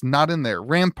Footsteps not in there,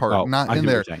 Rampart not in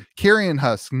there, Carrion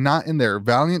Husk not in there,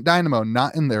 Valiant Dynamo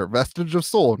not in there, Vestige of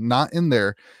Soul not in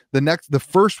there. The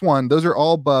first one, those are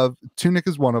all above. Tunic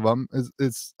is one of them.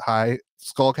 Is high.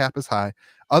 Skullcap is high.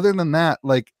 Other than that,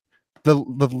 like, the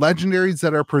legendaries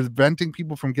that are preventing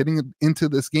people from getting into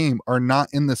this game are not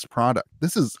in this product.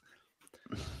 This is,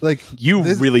 like,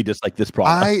 really dislike this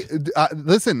product.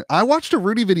 Listen, I watched a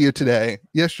Rudy video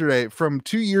yesterday from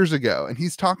 2 years ago, and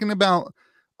he's talking about,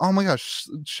 oh my gosh,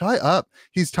 shut up.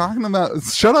 He's talking about,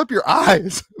 shut up your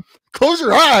eyes. Close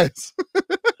your eyes.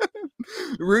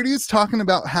 Rudy's talking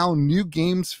about how new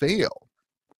games fail.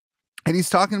 And he's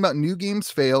talking about new games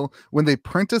fail when they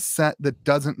print a set that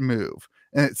doesn't move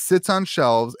and it sits on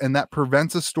shelves, and that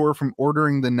prevents a store from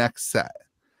ordering the next set.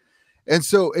 And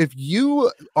so if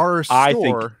you are a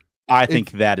store, I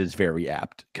think that is very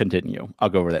apt. Continue. I'll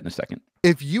go over that in a second.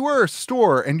 If you are a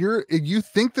store and you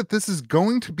think that this is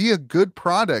going to be a good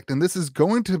product and this is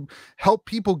going to help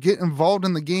people get involved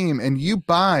in the game, and you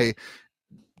buy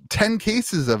 10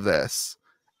 cases of this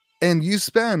and you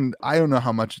spend, I don't know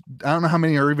how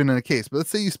many are even in a case, but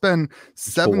let's say you spend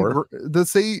I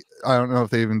don't know if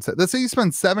they even said, let's say you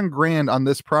spend $7,000 on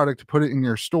this product to put it in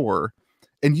your store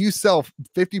and you sell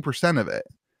 50% of it.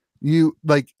 And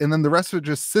then the rest of it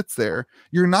just sits there.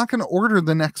 You're not going to order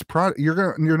the next product.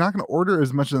 You're not going to order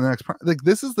as much of the next product. Like,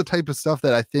 this is the type of stuff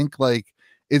that I think like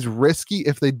is risky.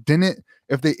 If they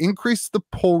increase the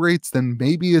pull rates, then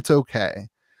maybe it's okay.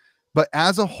 But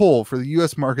as a whole, for the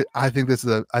U.S. market, I think this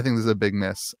is a big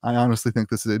miss. I honestly think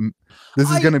this is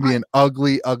going to be an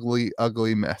ugly, ugly,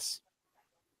 ugly miss.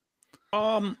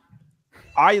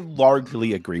 I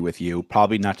largely agree with you.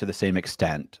 Probably not to the same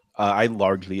extent. I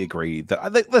largely agree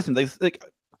that. Listen,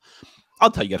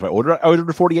 I'll tell you guys what I ordered. I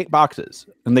ordered 48 boxes,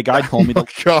 and the guy told me, "Oh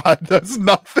God, that's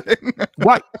nothing."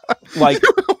 What? Like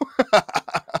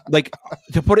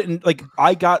to put it in, like,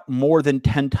 I got more than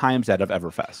 10 times that of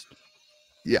Everfest.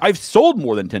 Yeah, I've sold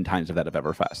more than 10 times of that of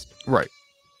Everfest. Right.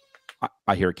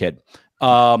 I hear a kid.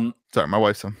 Sorry, my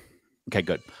wife's son. Okay,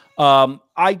 good.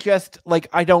 I just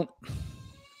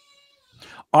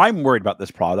I'm worried about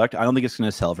this product. I don't think it's going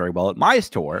to sell very well at my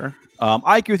store.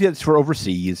 I agree with you. It's for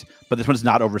overseas, but this one's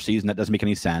not overseas, and that doesn't make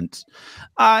any sense.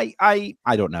 I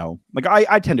don't know. Like,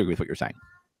 I tend to agree with what you're saying.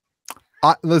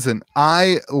 Listen,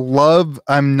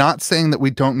 I'm not saying that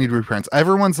we don't need reprints.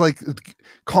 Everyone's like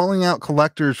calling out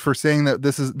collectors for saying that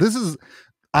this is.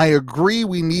 I agree.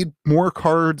 We need more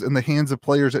cards in the hands of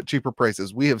players at cheaper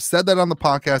prices. We have said that on the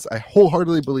podcast. I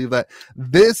wholeheartily believe that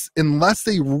unless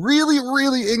they really,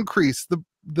 really increase the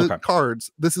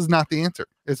cards, this is not the answer.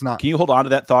 It's not. Can you hold on to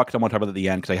that thought? Because I want to talk about it at the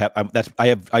end. Because I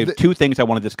have two things I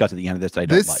want to discuss at the end of this.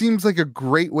 This seems like a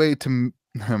great way to.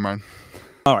 Never mind.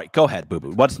 All right, go ahead, Boo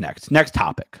Boo. What's next? Next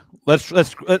topic. Let's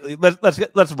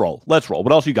roll. Let's roll.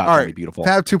 What else you got? All right, beautiful.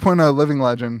 Fab 2.0 Living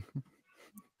Legend.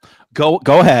 Go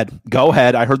ahead. Go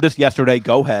ahead. I heard this yesterday.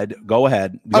 Go ahead.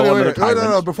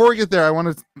 No. Before we get there, I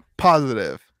want to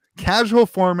positive. Casual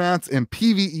formats and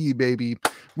PvE, baby.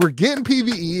 We're getting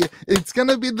PvE. It's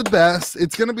gonna be the best.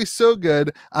 It's gonna be so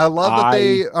good. I love that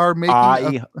they are making.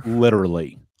 I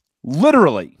literally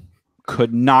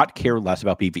could not care less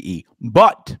about PvE.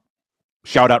 But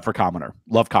shout out for Commoner.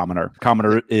 Love Commoner.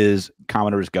 Commoner is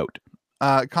GOAT.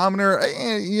 Commoner,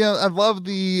 I love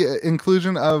the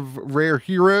inclusion of rare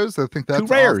heroes. I think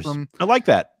that's awesome. I like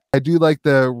that. I do like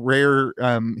the rare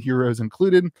heroes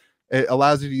included. It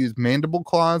allows you to use mandible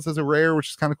claws as a rare, which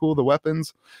is kind of cool. The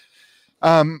weapons.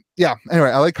 Yeah.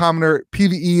 Anyway, I like Commoner.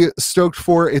 PvE, stoked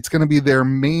for. It's going to be their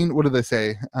main. What do they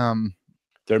say?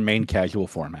 Their main casual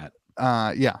format.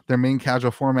 Yeah, their main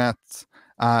casual formats.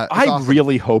 I awesome.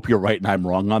 Really hope you're right and I'm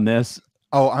wrong on this.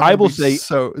 Oh, I will say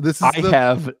so. This is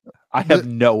I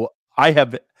don't know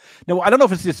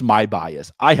if it's just my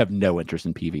bias. I have no interest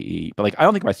in PvE, but I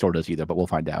don't think my store does either, but we'll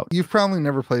find out. You've probably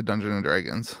never played Dungeons and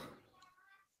Dragons.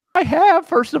 I have,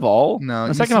 first of all. No,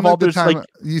 and second of all, there's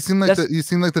you seem like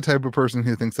the type of person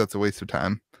who thinks that's a waste of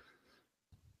time.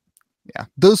 Yeah,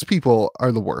 those people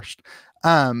are the worst.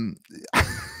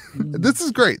 This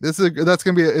is great. It's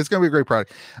gonna be a great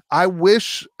product. I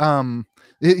wish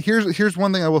here's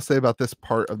one thing I will say about this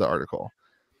part of the article.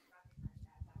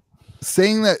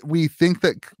 Saying that we think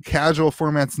that casual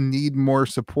formats need more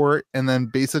support, and then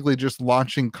basically just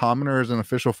launching Commoner as an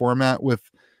official format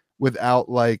without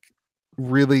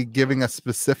really giving us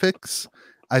specifics,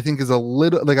 I think is a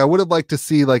little I would have liked to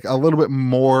see a little bit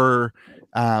more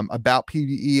about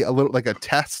PvE, a little a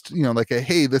test,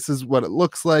 hey, this is what it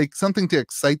looks like, something to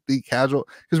excite the casual,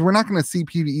 because we're not going to see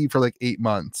PvE for 8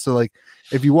 months. So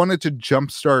if you wanted to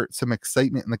jumpstart some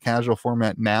excitement in the casual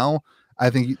format now, I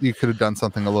think you could have done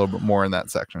something a little bit more in that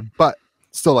section, but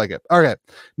still like it. All right,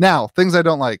 now things I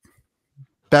don't like.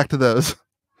 Back to those.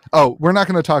 Oh, we're not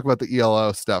going to talk about the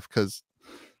ELO stuff because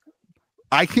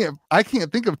I can't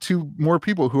think of two more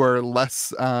people who are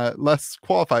less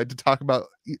qualified to talk about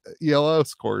ELO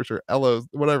scores or LOs,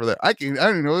 whatever that. I don't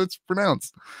even know what it's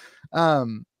pronounced. All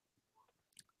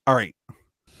right.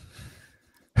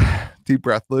 Deep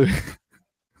breath, Lou.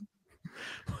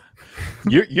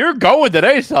 You're going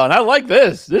today, son. I like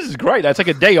this. This is great. That's like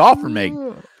a day off for me.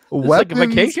 It's like a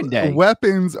vacation day.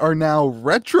 Weapons are now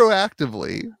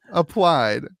retroactively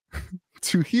applied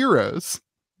to heroes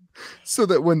so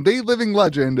that when they living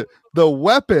legend, the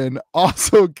weapon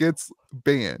also gets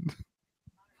banned.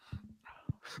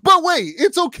 But wait,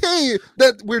 it's okay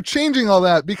that we're changing all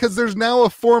that because there's now a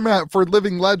format for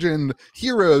living legend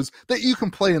heroes that you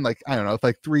can play in, like, I don't know,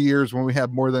 like 3 years when we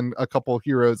have more than a couple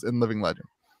heroes in living legend.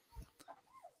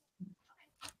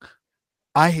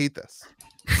 I hate this.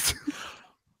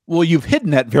 Well, you've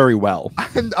hidden that very well.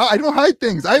 I don't hide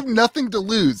things. I have nothing to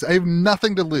lose. I have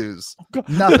nothing to lose.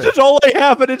 Nothing. This is all I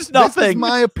have, and it's nothing. This is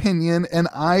my opinion, and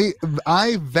I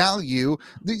value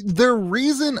their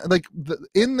reason. Like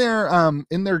in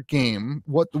their game,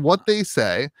 what they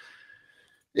say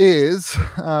is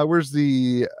where's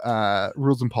the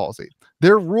rules and policy?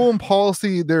 Their rule and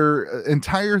policy, their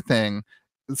entire thing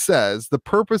says the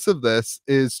purpose of this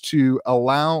is to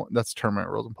allow. That's tournament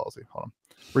rules and policy. Hold on,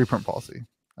 reprint policy.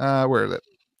 Where is it?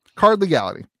 Card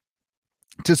legality.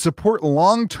 To support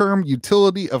long-term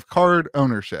utility of card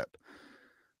ownership.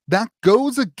 That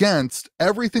goes against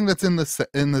everything that's in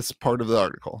this part of the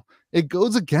article. It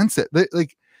goes against it.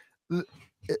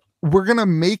 We're gonna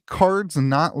make cards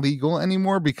not legal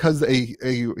anymore because a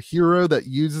hero that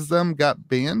uses them got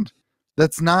banned.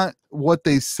 That's not what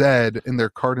they said in their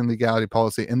card and legality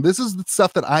policy. And this is the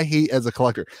stuff that I hate as a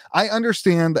collector. I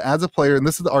understand that as a player, and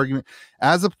this is the argument,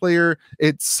 as a player,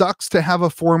 it sucks to have a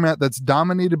format that's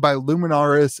dominated by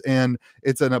Luminaris and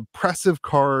it's an oppressive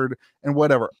card and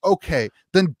whatever. Okay,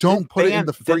 then don't put it in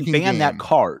the freaking ban game. that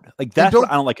card. Like, that's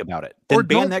what I don't like about it. Then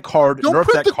ban that card. Don't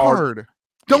print the card.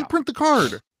 Don't print the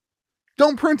card.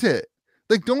 Don't print it.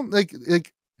 Like, don't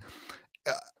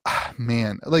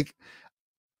man, like,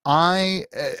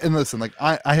 and listen, like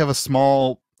I have a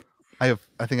small, I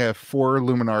think I have 4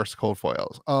 Luminaris cold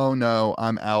foils. Oh no,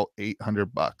 I'm out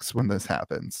 $800 when this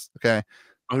happens. Okay.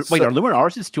 Wait, so, are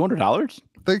Luminaris is $200?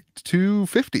 Like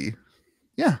 $250.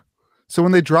 Yeah. So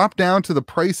when they drop down to the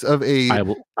price of a I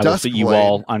will see you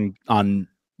all on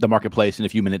the marketplace in a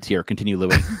few minutes here. Continue,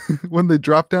 Louis. When they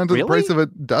drop down to the price of a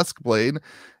dusk blade.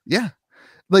 Yeah.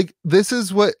 Like, this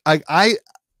is what I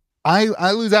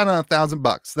lose out on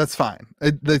 $1,000. That's fine.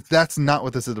 That's not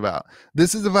what this is about.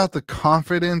 This is about the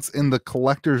confidence in the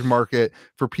collector's market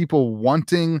for people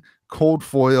wanting cold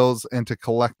foils and to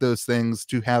collect those things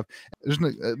to have. There's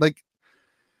no, like,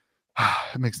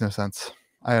 it makes no sense.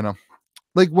 I don't know.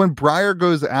 Like when Briar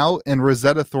goes out and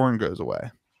Rosetta Thorn goes away.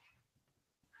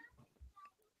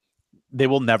 They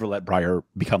will never let Briar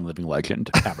become living legend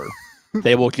ever.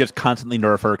 They will just constantly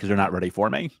nerf her because they're not ready for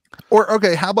me. Or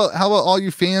okay, how about all you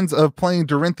fans of playing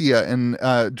Dorinthia and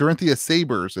Dorinthia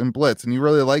Sabers and Blitz, and you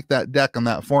really like that deck on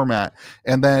that format,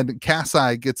 and then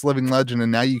Kasai gets living legend, and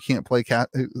now you can't play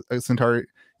Centauri,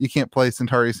 you can't play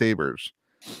Centauri Sabers.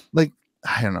 Like,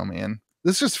 I don't know, man.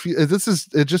 It just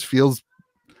feels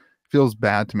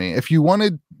bad to me. If you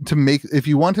wanted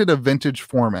a vintage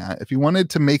format, if you wanted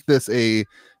to make this a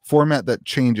format that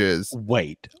changes,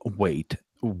 wait.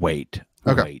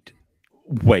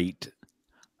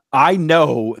 I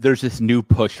know there's this new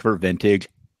push for vintage.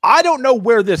 I don't know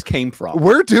where this came from.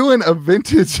 We're doing a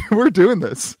vintage. We're doing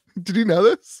this. Did you know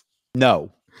this?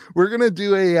 No. We're gonna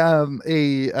do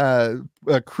a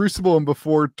Crucible and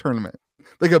Before tournament,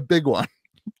 like a big one,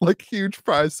 like huge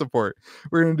prize support.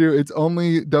 We're gonna do, it's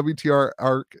only WTR,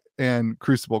 Arc, and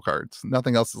Crucible cards.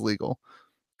 Nothing else is legal.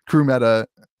 Crew meta,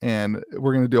 and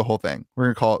we're gonna do a whole thing.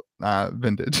 We're gonna call it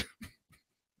vintage.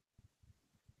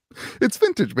 It's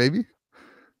vintage, baby.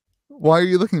 Why are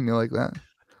you looking at me like that?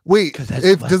 Wait,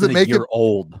 does it make it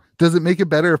old? Does it make it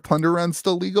better if Plunder Run's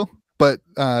still legal, but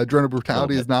Drone of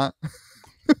Brutality is not?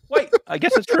 Wait, I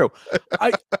guess that's true.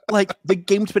 I like the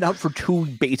game's been out for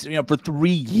for 3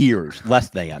 years,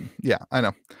 less than. Yeah, I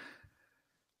know.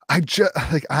 I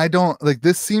don't like,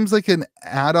 this seems like an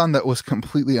add-on that was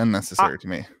completely unnecessary to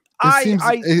me.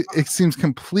 It seems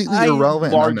completely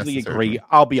irrelevant. I largely agree.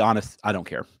 I'll be honest, I don't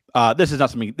care. This is not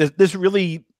something. This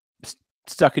really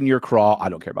stuck in your craw. I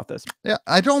don't care about this. Yeah,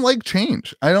 I don't like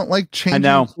change. I don't like changing.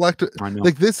 I know.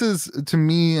 Like, this is, to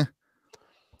me,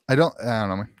 I don't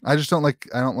know. I just don't like.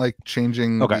 I don't like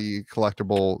changing the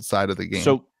collectible side of the game.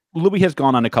 So Louis has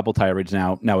gone on a couple tirades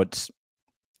now. Now it's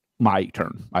my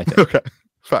turn, I think. Okay,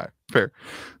 fine, fair.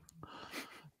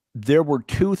 There were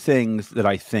 2 things that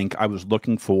I think I was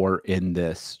looking for in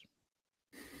this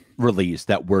release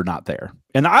that were not there,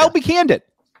 and I'll be candid.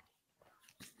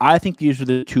 I think these are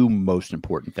the 2 most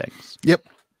important things. Yep,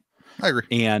 I agree.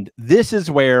 And this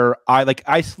is where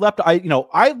I slept.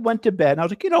 I went to bed and I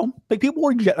was like, people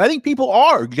were. I think people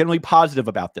are generally positive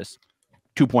about this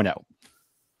 2.0.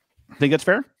 Think that's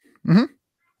fair? Mm-hmm.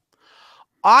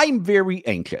 I'm very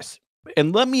anxious,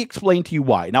 and let me explain to you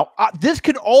why. Now, this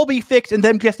could all be fixed and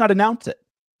them just not announce it.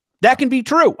 That can be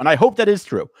true, and I hope that is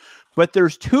true. But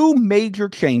there's two major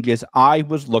changes I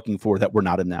was looking for that were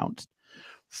not announced.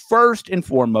 First and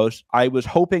foremost, I was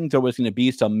hoping there was going to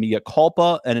be some mea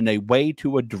culpa and in a way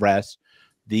to address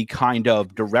the kind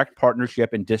of direct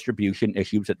partnership and distribution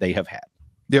issues that they have had.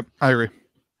 Yep, I agree.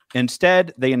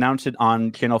 Instead, they announced it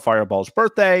on Channel Fireball's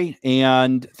birthday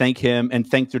and thank him and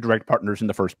thank their direct partners in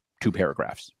the first 2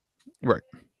 paragraphs. Right.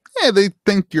 Yeah, they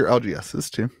thank your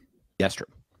LGSs too. Yes, true.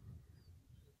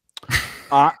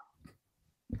 I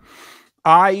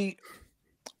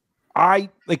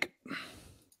like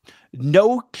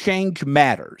no change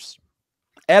matters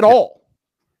at all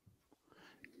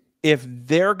if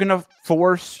they're going to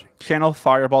force Channel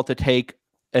Fireball to take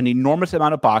an enormous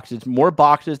amount of boxes, more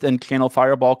boxes than Channel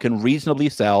Fireball can reasonably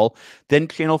sell, then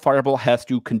Channel Fireball has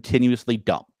to continuously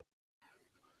dump.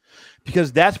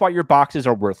 Because that's why your boxes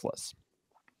are worthless.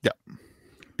 Yeah.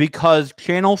 Because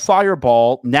Channel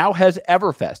Fireball now has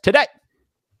Everfest today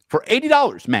for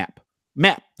 $80 map.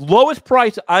 Lowest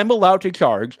price I'm allowed to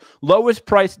charge. Lowest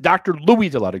price Dr. Louis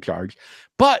is allowed to charge.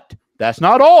 But that's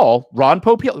not all. Ron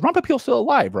Popeil's still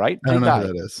alive, right? I don't know who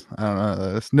that is. I don't know who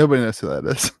that is. Nobody knows who that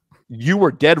is. You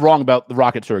were dead wrong about the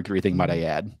rocket surgery thing, might I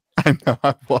add. I know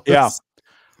I was. Yeah.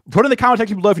 Put in the comment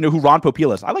section below if you know who Ron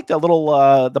Popeil is. I like that little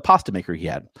the pasta maker he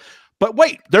had. But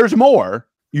wait, there's more.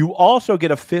 You also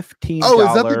get a $15. Oh,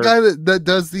 is that the guy that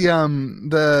does the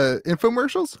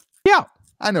infomercials? Yeah.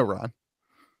 I know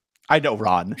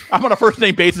Ron. I'm on a first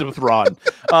name basis with Ron.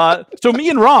 So me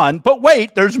and Ron, but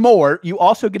wait, there's more. You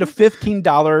also get a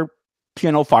 $15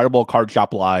 Channel Fireball Card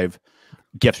Shop Live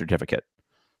gift certificate.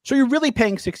 So you're really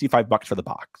paying $65 for the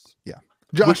box. Yeah.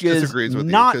 Josh disagrees with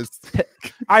not, you.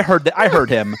 I heard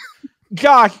him.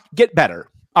 Josh, get better.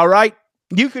 All right.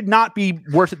 You could not be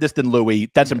worse at this than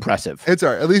Louis. That's impressive. It's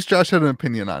all right. At least Josh had an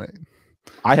opinion on it.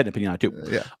 I had an opinion on it too.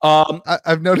 Yeah.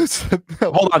 I've noticed.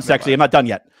 Hold on, sexy. I'm not done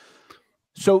yet.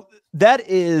 So that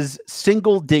is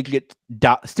single digits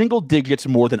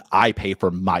more than I pay for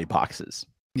my boxes.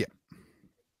 Yeah.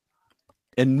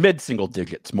 And mid-single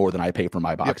digits more than I pay for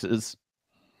my boxes.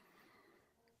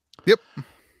 Yep.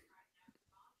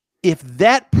 If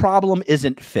that problem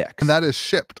isn't fixed. And that is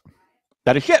shipped.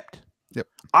 Yep.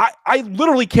 I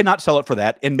literally cannot sell it for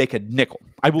that and make a nickel.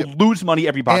 I will lose money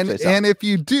every box I sell. And if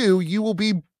you do, you will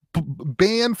be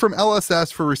banned from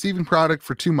LSS for receiving product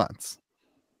for 2 months.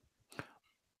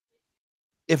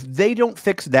 If they don't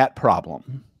fix that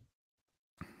problem,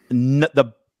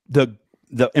 the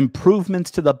improvements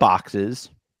to the boxes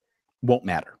won't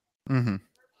matter. Mm-hmm.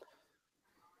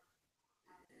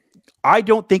 I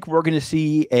don't think we're going to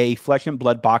see a Flesh and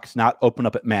Blood box not open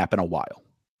up at map in a while.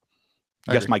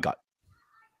 Guess my gut.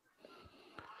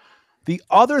 The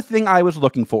other thing I was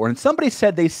looking for, and somebody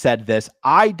said they said this,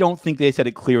 I don't think they said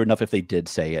it clear enough if they did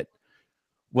say it,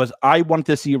 was I wanted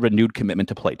to see a renewed commitment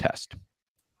to playtest.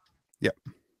 Yep.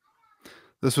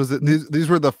 This was these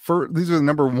were the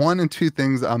number 1 and 2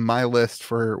 things on my list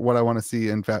for what I want to see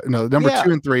in Fab. No, number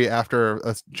 2 and 3 after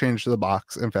a change to the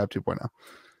box in Fab 2.0.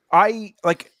 I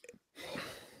like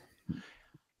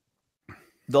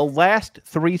the last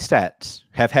 3 sets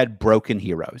have had broken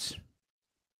heroes.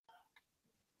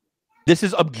 This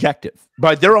is objective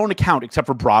by their own account, except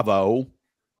for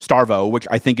Starvo, which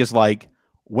I think is like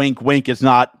wink, wink. It's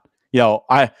not,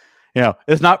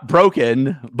 it's not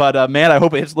broken, but man, I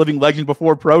hope it hits Living Legend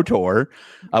before Pro Tour,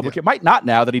 which it might not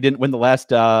now that he didn't win the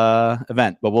last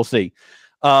event, but we'll see.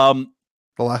 The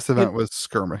last event was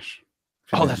Skirmish.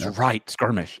 Oh, that's right,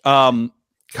 Skirmish. Not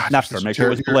Skirmish. It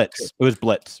was Blitz. It was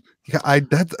Blitz. Yeah, I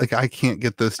can't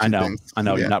get those two things. I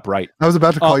know. You're not bright. I was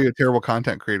about to call you a terrible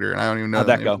content creator, and I don't even know how'd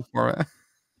that go.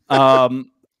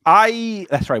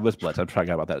 That's right. It was Blitz. I'm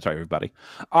talking about that. Sorry, everybody.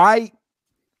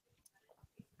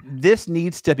 This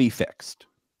needs to be fixed.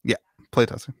 Yeah,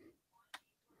 playtesting.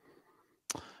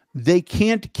 They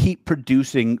can't keep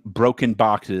producing broken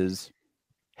boxes,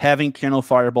 having Channel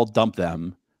Fireball dump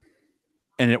them,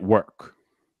 and it work.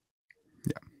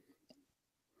 Yeah.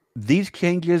 These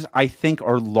changes, I think,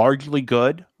 are largely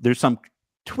good. There's some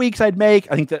tweaks I'd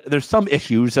make. I think that there's some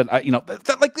issues that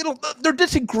they're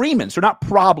disagreements. They're not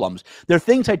problems. They're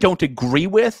things I don't agree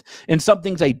with, and some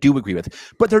things I do agree with.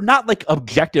 But they're not like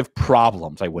objective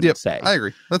problems. I wouldn't say. I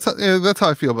agree. That's how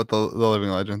I feel about the Living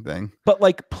Legend thing. But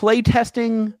like play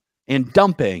testing and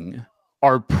dumping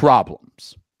are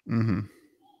problems. Mm-hmm.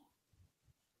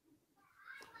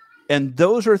 And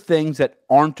those are things that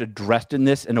aren't addressed in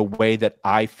this in a way that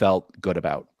I felt good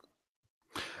about.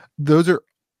 Those are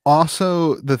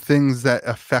also the things that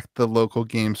affect the local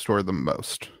game store the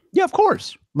most. Yeah, of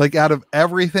course. Like out of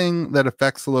everything that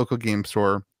affects the local game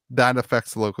store, that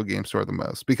affects the local game store the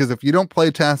most. Because if you don't play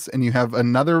test and you have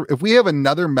if we have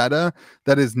another meta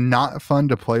that is not fun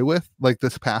to play with, like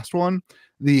this past one,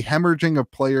 the hemorrhaging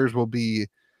of players will be.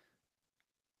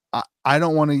 I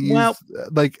don't want to use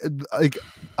like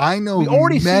I know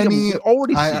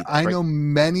I know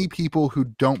many people who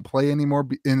don't play anymore,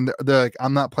 and they're like,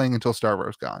 I'm not playing until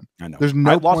Starvo's gone. I know. There's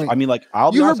no point. I mean, like,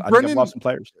 I'll be honest, I think I've lost some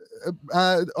players.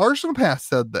 Arsenal Pass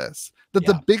said this, that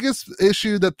the biggest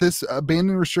issue that this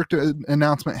abandoned restricted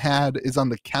announcement had is on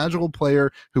the casual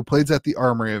player who plays at the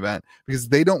Armory event, because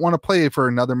they don't want to play for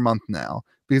another month now,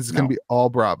 because it's going to be all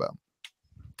Bravo.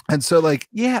 And so, like,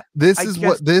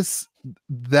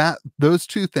 those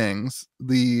two things,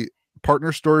 the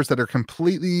partner stores that are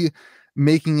completely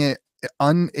making it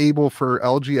unable for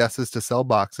LGSs to sell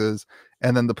boxes,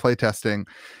 and then the playtesting.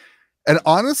 And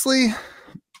honestly,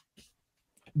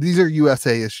 these are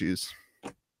USA issues.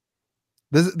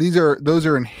 Those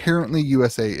are inherently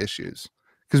USA issues,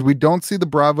 because we don't see the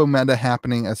Bravo meta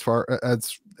happening as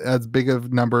big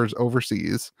of numbers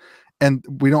overseas. And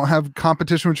we don't have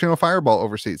competition with Channel Fireball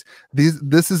overseas.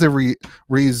 This is a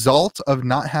result of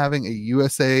not having a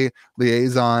USA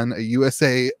liaison, a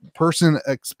USA person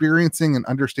experiencing and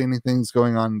understanding things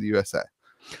going on in the USA.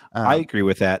 I agree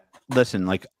with that. Listen,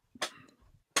 like,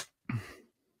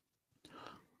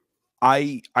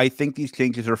 I think these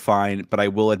changes are fine, but I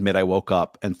will admit I woke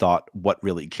up and thought, what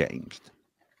really changed?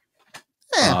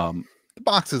 The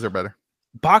boxes are better.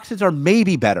 Boxes are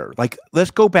maybe better. Like,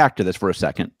 let's go back to this for a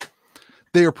second.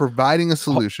 They are providing a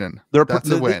solution. That's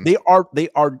a win. They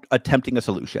are attempting a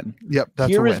solution. Yep. That's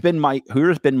here has been my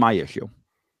issue.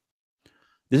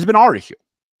 This has been our issue,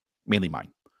 mainly mine.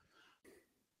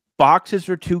 Boxes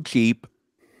are too cheap,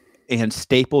 and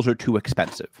staples are too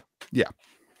expensive. Yeah.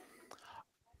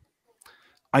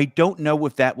 I don't know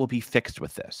if that will be fixed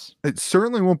with this. It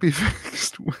certainly won't be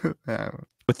fixed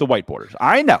with the white borders.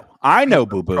 I know,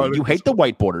 Boo Boo. You hate the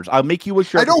white borders. I'll make you a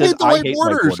shirt. I don't hate the white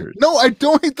borders. No, I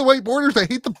don't hate the white borders. I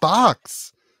hate the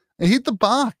box. I hate the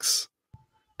box.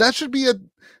 That should be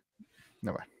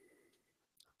no way.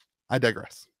 I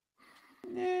digress.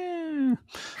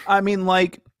 I mean,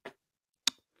 like,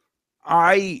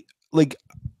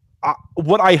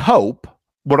 what I hope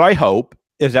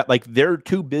is that, like, they're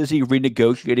too busy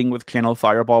renegotiating with Channel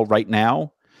Fireball right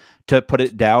now to put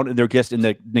it down, and they're just in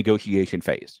the negotiation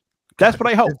phase. That's what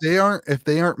I hope. If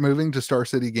they aren't moving to Star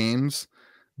City Games,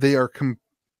 they are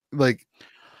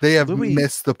they have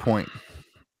missed the point.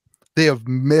 They have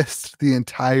missed the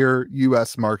entire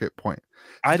US market point.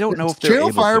 I don't know if they're Channel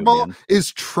able Fireball to,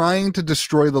 is trying to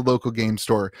destroy the local game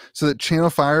store so that Channel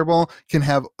Fireball can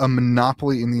have a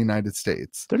monopoly in the United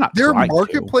States. They're not their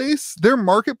marketplace. Their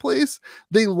marketplace.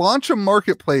 They launch a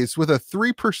marketplace with a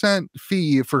 3%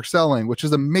 fee for selling, which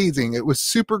is amazing. It was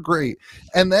super great,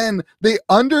 and then they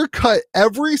undercut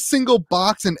every single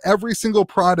box and every single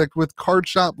product with Card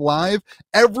Shop Live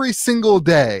every single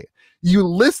day. You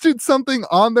listed something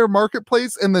on their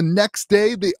marketplace, and the next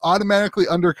day they automatically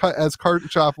undercut as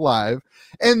Card Shop Live,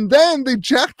 and then they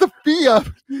jacked the fee up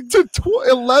to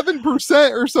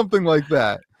 11% or something like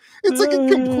that. It's like a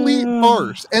complete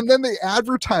farce. And then they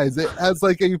advertise it as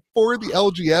like a for the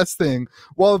LGS thing,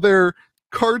 while their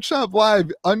Card Shop Live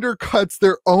undercuts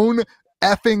their own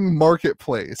effing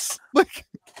marketplace.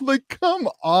 Like, come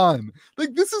on. Like,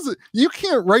 you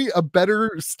can't write a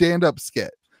better stand-up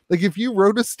skit. Like, if you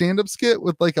wrote a stand-up skit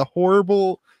with like a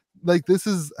horrible, like, the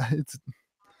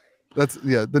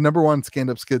number one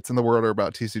stand-up skits in the world are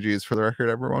about TCGs, for the record,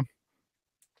 everyone.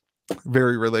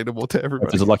 Very relatable to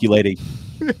everybody. She's a lucky lady.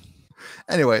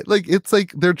 Anyway, like, it's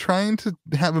like they're trying to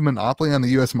have a monopoly on the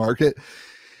US market,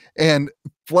 and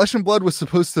Flesh and Blood was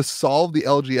supposed to solve the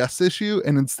LGS issue,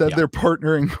 and instead they're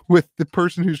partnering with the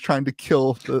person who's trying to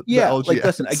kill the LGS. Like,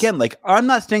 listen, again, like, I'm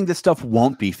not saying this stuff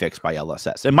won't be fixed by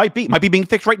LSS. It might be being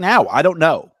fixed right now. I don't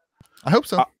know. I hope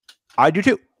so. I do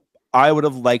too. I would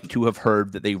have liked to have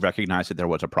heard that they recognized that there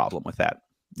was a problem with that.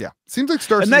 Yeah. Seems like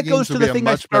Star City Games would be a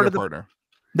much better partner.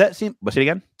 What's it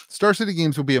again? Star City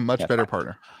Games will be a much better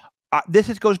partner. This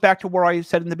goes back to where I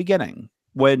said in the beginning.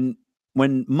 When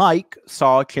Mike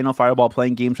saw Channel Fireball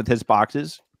playing games with his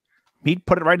boxes, he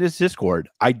put it right in his Discord.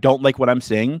 I don't like what I'm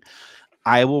seeing.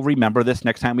 I will remember this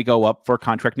next time we go up for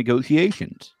contract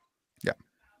negotiations. Yeah.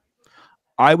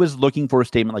 I was looking for a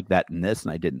statement like that in this,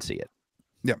 and I didn't see it.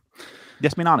 Yeah.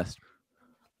 Just being honest.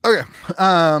 Okay.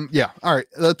 Yeah. All right.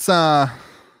 Let's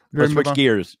switch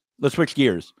gears. Let's switch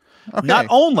gears. Okay. Not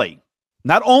only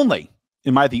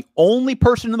am I the only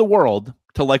person in the world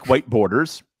to like white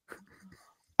borders,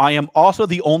 I am also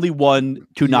the only one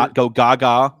to not go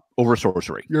gaga over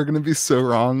sorcery. You're going to be so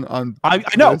wrong on. I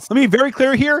know. Let me be very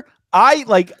clear here. I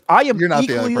am You're not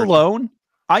the equally only person. alone.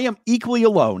 I am equally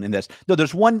alone in this. No,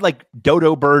 there's one like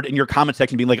dodo bird in your comment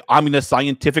section being like, I'm going to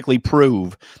scientifically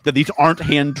prove that these aren't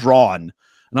hand drawn.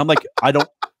 And I'm like, I don't,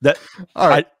 that, All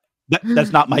right.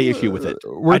 That's not my issue with it.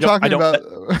 We're talking about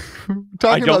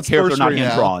talking about care if they're not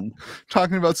hand drawn.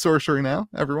 Talking about sorcery now,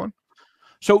 everyone.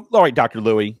 So, all right, Dr.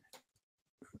 Louie,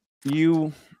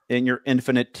 you in your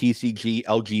infinite TCG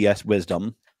LGS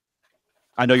wisdom,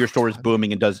 I know your store is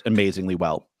booming and does amazingly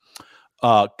well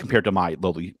compared to my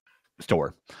lowly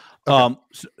store. Okay.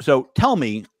 So tell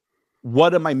me,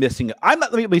 what am I missing?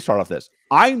 Let me start off this.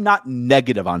 I'm not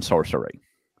negative on sorcery.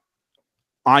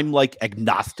 I'm like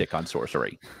agnostic on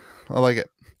sorcery. I like it.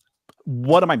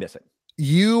 What am I missing?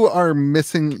 You are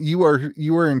missing. You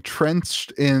are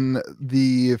entrenched in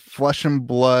the flesh and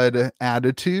blood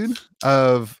attitude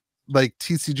of like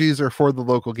TCGs are for the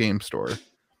local game store,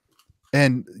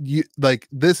 and you like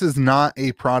this is not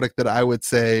a product that I would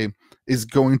say is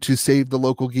going to save the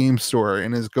local game store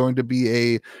and is going to be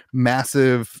a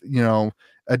massive,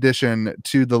 addition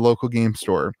to the local game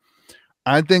store.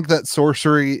 I think that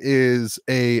sorcery is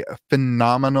a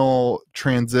phenomenal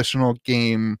transitional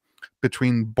game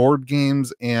between board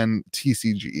games and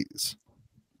TCGs.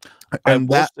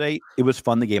 And I will say it was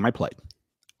fun the game I played.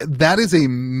 That is a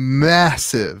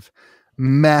massive,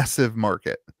 massive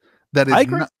market that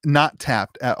is not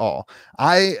tapped at all.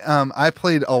 I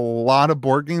played a lot of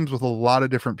board games with a lot of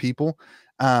different people.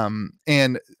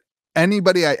 And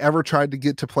anybody I ever tried to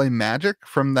get to play Magic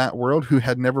from that world who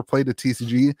had never played a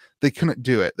TCG, they couldn't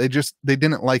do it. They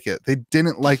didn't like it. They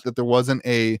didn't like that there wasn't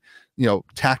a,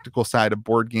 tactical side, a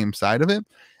board game side of it.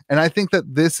 And I think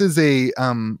that this is a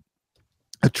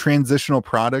transitional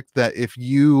product that if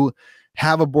you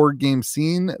have a board game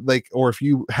scene, or if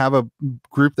you have a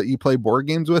group that you play board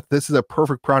games with, this is a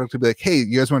perfect product to be like, hey,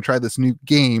 you guys want to try this new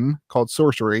game called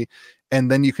sorcery? And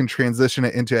then you can transition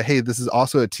it into, hey, this is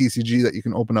also a TCG that you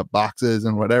can open up boxes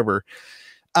and whatever.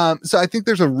 So I think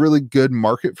there's a really good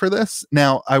market for this.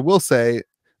 Now, I will say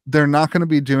they're not going to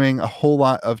be doing a whole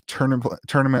lot of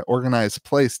tournament organized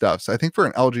play stuff. So I think for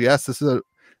an LGS,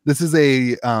 this is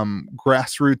a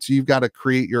grassroots. You've got to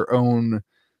create your own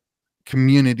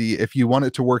community if you want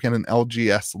it to work at an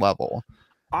LGS level.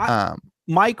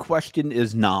 My question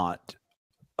is not,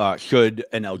 should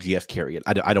an LGS carry it?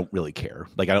 I don't really care.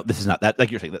 This is not that,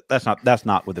 like you're saying, that's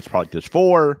not what this product is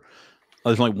for.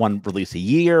 There's only one release a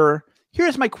year.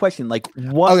 Here's my question.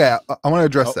 What? Okay, I want to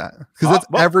address that because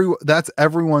that's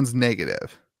everyone's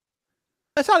negative.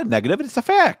 That's not a negative. It's a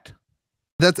fact.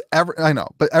 I know,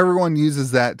 but everyone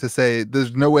uses that to say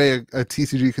there's no way a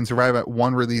TCG can survive at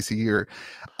one release a year.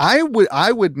 I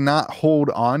would not hold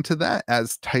on to that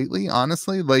as tightly,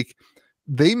 honestly.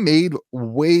 They made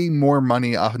way more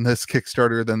money on this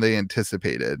Kickstarter than they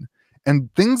anticipated. And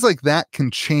things like that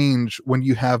can change when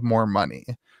you have more money.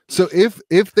 So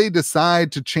if they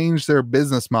decide to change their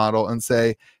business model and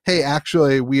say, hey,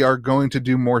 actually, we are going to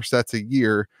do more sets a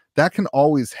year, that can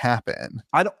always happen.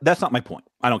 That's not my point.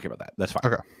 I don't care about that. That's fine.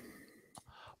 Okay.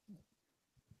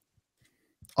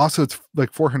 Also, it's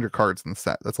like 400 cards in the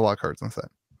set. That's a lot of cards in the set.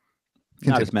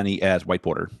 Continue. Not as many as White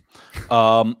Border.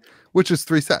 Which is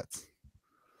 3 sets.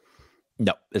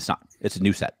 No, it's not. It's a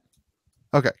new set.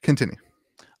 Okay, continue.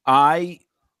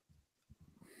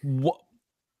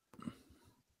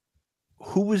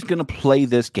 Who is going to play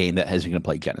this game that isn't going to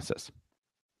play Genesis?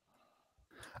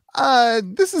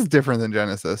 This is different than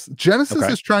Genesis. Genesis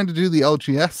is trying to do the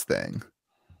LGS thing.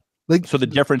 So the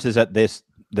difference is that this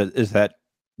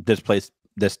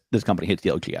company hits the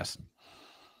LGS.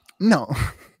 No.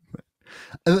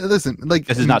 Listen,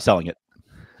 this is not selling it.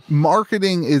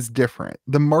 Marketing is different.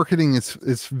 The marketing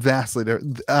is vastly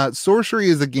different. Sorcery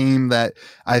is a game that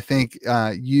I think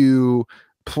you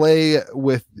play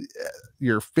with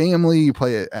your family, you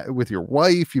play it with your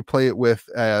wife, you play it with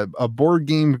a board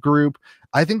game group.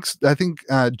 I think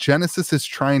Genesis is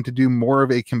trying to do more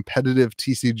of a competitive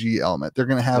TCG element. They're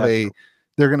going to have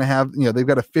they've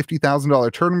got a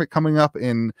 $50,000 tournament coming up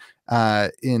in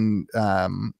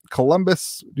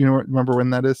Columbus. Do you remember when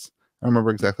that is? I don't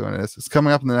remember exactly when it is. It's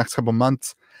coming up in the next couple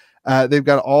months. They've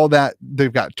got all that.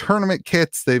 They've got tournament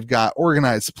kits. They've got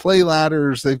organized play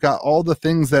ladders. They've got all the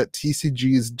things that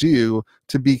TCGs do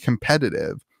to be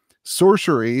competitive.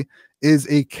 Sorcery is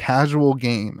a casual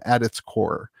game at its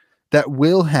core that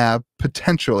will have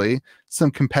potentially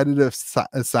some competitive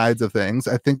sides of things.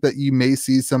 I think that you may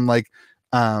see some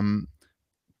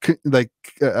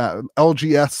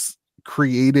LGS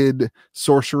created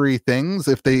sorcery things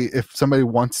if somebody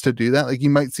wants to do that.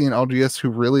 You might see an LGS who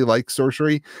really likes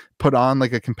sorcery put on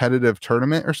a competitive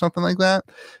tournament or something like that,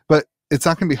 but it's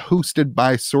not going to be hosted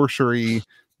by sorcery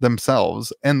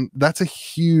themselves, and that's a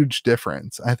huge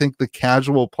difference. I think the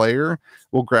casual player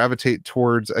will gravitate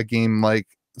towards a game like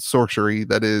Sorcery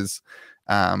that is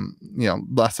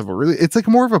less of a really, it's like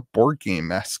more of a board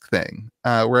game-esque thing,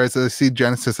 whereas I see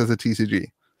Genesis as a TCG.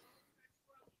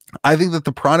 I think that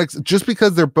the products, just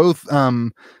because they're both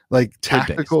like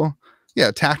tactical,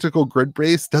 tactical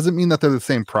grid-based, doesn't mean that they're the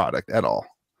same product at all.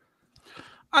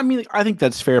 I mean, I think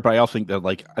that's fair, but I also think that,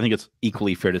 like, I think it's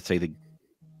equally fair to say that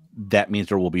that means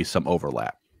there will be some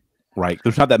overlap, right?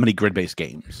 There's not that many grid-based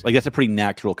games. Like, that's a pretty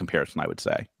natural comparison, I would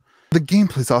say. The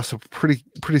gameplay is also pretty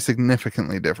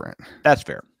significantly different. That's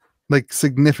fair. Like,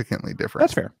 significantly different.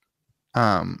 That's fair.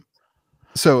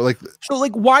 So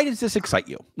why does this excite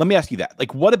you? Let me ask you that.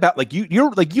 Like, what about, like,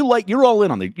 you're all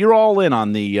in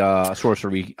on the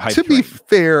sorcery hype to be train.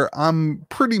 fair, I'm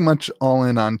pretty much all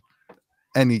in on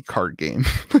any card game.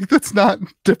 Like, let's not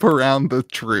dip around the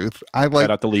truth. I like,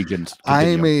 shout out the Legions.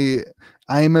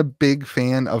 I'm a big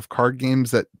fan of card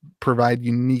games that provide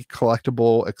unique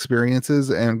collectible experiences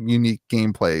and unique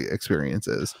gameplay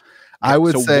experienses. I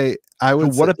would say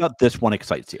what about this one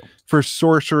excites you? For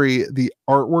Sorcery, the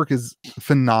artwork is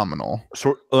phenomenal.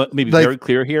 So maybe very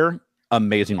clear here.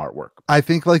 Amazing artwork. I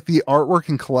think like the artwork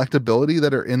and collectability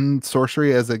that are in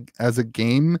Sorcery as a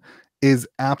game is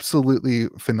absolutely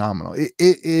phenomenal. It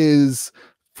is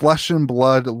flesh and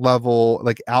blood level,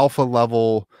 like alpha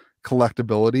level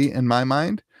collectability in my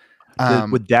mind.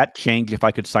 Would that change if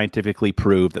I could scientifically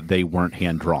prove that they weren't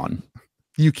hand drawn?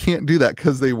 You can't do that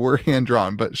because they were hand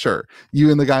drawn, but sure,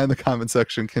 you and the guy in the comment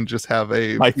section can just have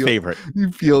my favorite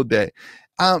field day.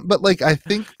 But like, I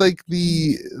think like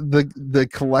the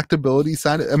collectability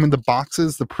side, I mean, the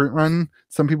boxes, the print run,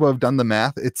 some people have done the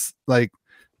math. It's like,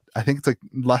 I think it's like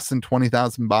less than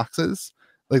 20,000 boxes.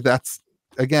 Like, that's,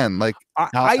 again, like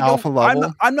alpha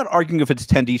level. I'm not arguing if it's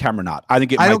 10D time or not. I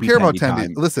think I don't care about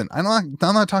 10D. Listen, I'm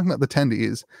not talking about the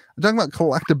 10Ds. I'm talking about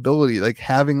collectability, like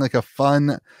having like a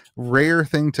fun, rare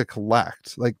thing to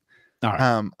collect. Like, all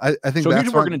right. I think so. That's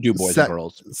here's what we're gonna do, boys and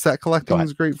girls. Set collecting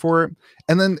is great for it,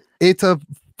 and then it's a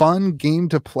fun game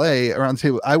to play around the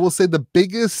table. I will say the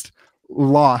biggest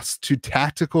loss to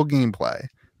tactical gameplay.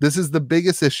 This is the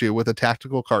biggest issue with a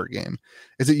tactical card game,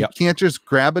 is that you can't just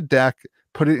grab a deck,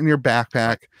 put it in your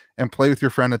backpack, and play with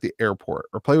your friend at the airport,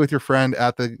 or play with your friend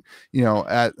at the,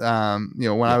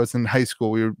 when I was in high school,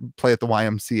 we would play at the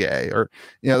YMCA, or,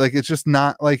 like, it's just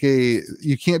not like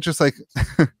you can't just like,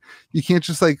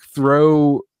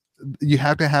 throw, you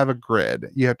have to have a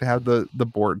grid. You have to have the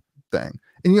board thing,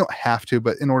 and you don't have to,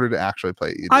 but in order to actually play,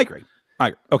 you do. I agree.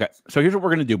 Okay. So here's what we're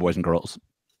going to do, boys and girls.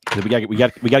 We got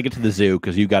to get to the zoo,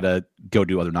 because you got to go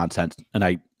do other nonsense, and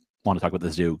I want to talk about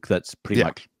the zoo because that's pretty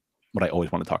much what I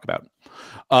always want to talk about.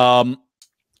 I'm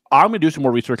going to do some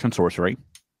more research on Sorcery.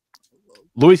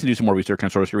 Louis can do some more research on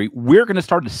Sorcery. We're going to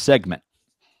start a segment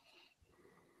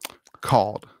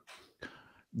called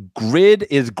Grid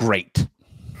is Great.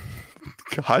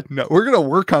 God, no. We're going to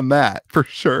work on that for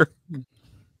sure.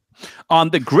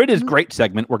 On the Grid is Great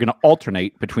segment, we're going to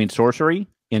alternate between Sorcery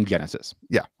and Genesis.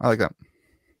 Yeah, I like that.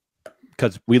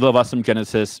 Because we love us some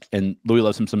Genesis, and Louis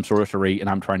loves some Sorcery, and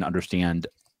I'm trying to understand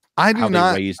how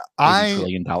they raised $80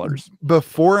 trillion.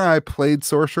 Before I played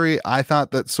Sorcery, I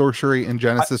thought that Sorcery and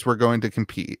Genesis were going to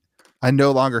compete. I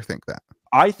no longer think that.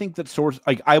 I think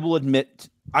that I will admit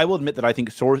that I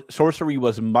think Sorcery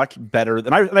was much better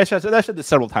than I said this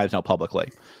several times now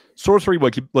publicly. Sorcery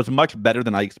was much better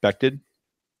than I expected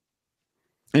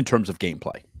in terms of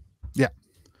gameplay. Yeah.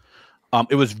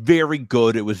 It was very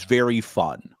good. It was very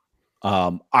fun.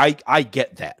 I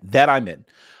get that I'm in.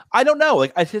 I don't know.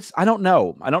 Like, I don't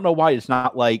know. I don't know why it's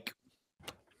not like,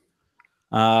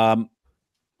 I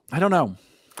don't know.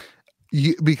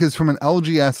 Because from an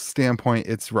LGS standpoint,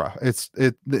 it's rough.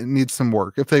 It needs some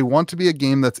work. If they want to be a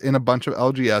game that's in a bunch of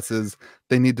LGSs,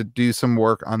 they need to do some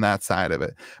work on that side of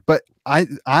it. But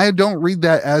I don't read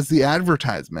that as the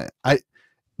advertisement. I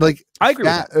agree with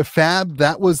that. Fab,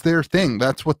 that was their thing.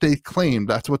 That's what they claimed.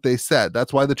 That's what they said.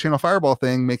 That's why the Channel Fireball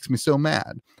thing makes me so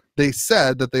mad. They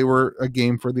said that they were a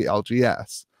game for the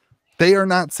LGS. They are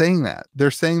not saying that. They're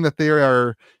saying that they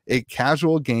are a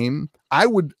casual game.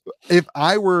 If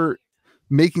I were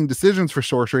making decisions for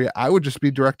Sorcery, I would just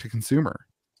be direct to consumer.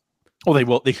 Oh,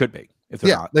 they should be. If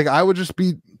they're not. Like, I would just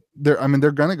be there. I mean,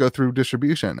 they're going to go through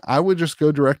distribution. I would just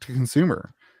go direct to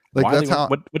consumer. Like, that's how.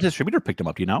 What distributor picked them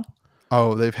up? Do you know?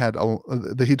 Oh, they've had.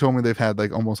 He told me they've had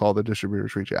like almost all the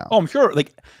distributors reach out. Oh, I'm sure.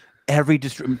 Like,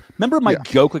 Remember my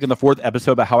joke like in the 4th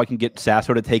episode about how I can get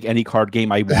Sasso to take any card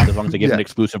game I want as long as I give an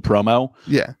exclusive promo?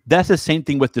 Yeah. That's the same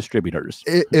thing with distributors.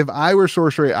 If I were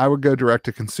Sorcery, I would go direct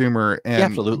to consumer and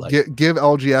absolutely give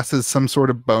LGSs some sort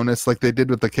of bonus like they did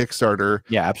with the Kickstarter.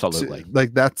 Yeah, absolutely.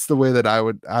 Like that's the way that I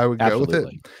would go with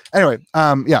it. Anyway,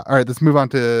 yeah, all right, let's move on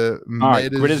to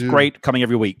Metazoo. Grid is great, coming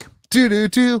every week.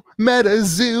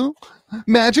 Metazoo.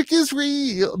 Magic is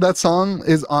real. That song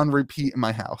is on repeat in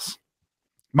my house.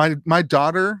 My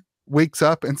daughter wakes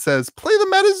up and says, "Play the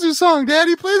Metazoo song,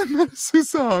 Daddy, play the Metazoo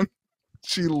song."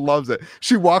 She loves it.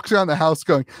 She walks around the house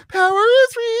going, "Power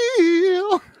is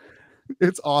real."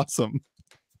 It's awesome.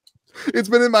 It's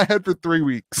been in my head for 3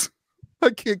 weeks. I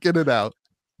can't get it out.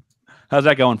 How's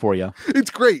that going for you? It's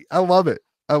great. I love it.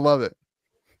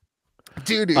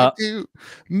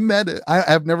 Meta.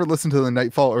 I've never listened to the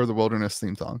Nightfall or the Wilderness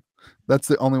theme song. That's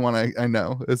the only one I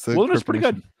know. It's the Wilderness pretty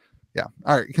good. Yeah.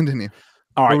 All right, continue.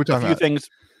 All right, a few things.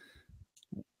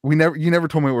 You never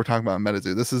told me what we're talking about in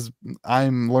Metazoo.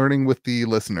 I'm learning with the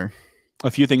listener.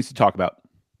 A few things to talk about.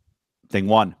 Thing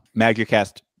 1,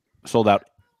 MagicCast sold out.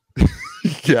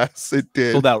 Yes, it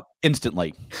did. Sold out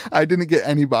instantly. I didn't get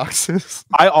any boxes.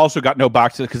 I also got no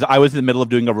boxes because I was in the middle of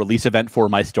doing a release event for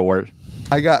my store.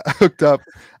 I got hooked up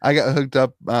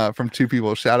from 2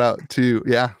 people. Shout out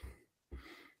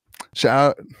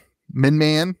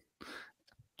Minman.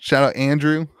 Shout out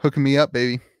Andrew hooking me up,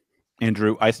 baby.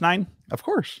 Andrew Ice9? Of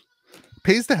course.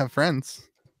 Pays to have friends.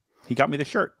 He got me the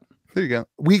shirt. There you go.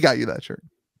 We got you that shirt.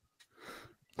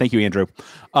 Thank you, Andrew.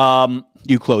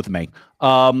 You clothe me.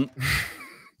 I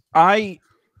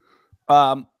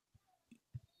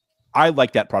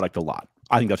like that product a lot.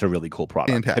 I think that's a really cool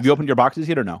product. Fantastic. Have you opened your boxes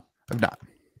yet or no? I've not.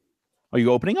 Are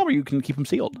you opening them or you can keep them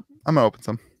sealed? I'm gonna open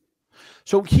some.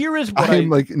 So here is what I'm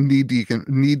like knee deep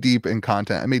in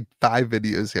content. I made 5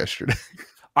 videos yesterday.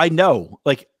 I know.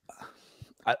 Like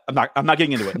I'm not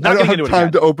getting into it. I don't have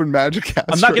time to open MagicCast.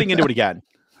 I'm not getting into it again.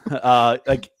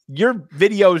 Like your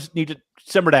videos need to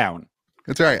simmer down.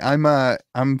 It's all right.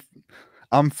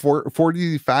 I'm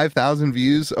 45,000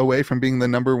 views away from being the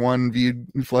 #1 viewed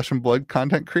Flesh and Blood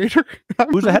content creator.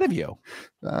 Who's ahead of you?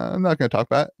 I'm not going to talk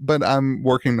about it, but I'm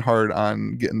working hard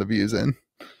on getting the views in.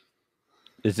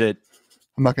 Is it?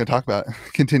 I'm not going to talk about it.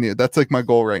 Continue. That's like my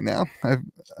goal right now. I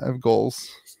have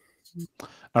goals.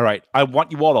 All right. I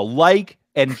want you all to like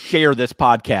and share this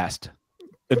podcast.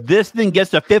 If this thing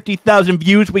gets to 50,000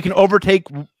 views, we can overtake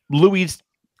Louis'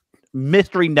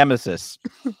 mystery nemesis.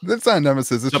 That's not a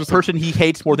nemesis. It's the just person he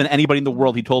hates more than anybody in the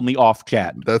world. He told me off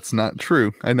chat. That's not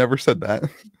true. I never said that.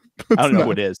 I don't know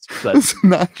who it is. But that's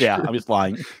not true. Yeah, I'm just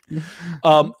lying.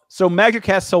 So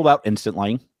MagicCast sold out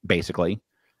instantly, basically.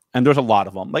 And there's a lot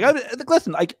of them. Like,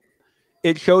 listen, like,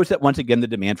 it shows that once again the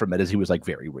demand for Metazoo is like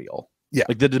very real. Yeah,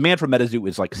 like the demand for Metazoo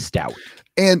is like stout.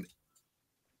 And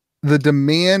the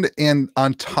demand, and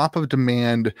on top of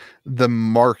demand, the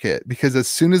market, because as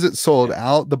soon as it sold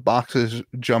out, the boxes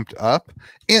jumped up.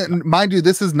 And mind you,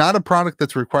 this is not a product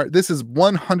that's required. This is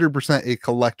 100% a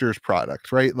collector's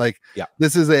product, right? Like, yeah,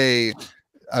 this is a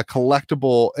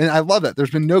collectible, and I love that. There's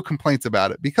been no complaints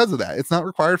about it because of that. It's not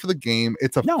required for the game.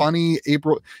 It's a funny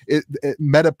April.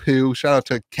 Metapoo, shout out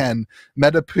to Ken.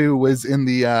 Metapoo was in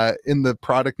the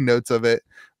product notes of it.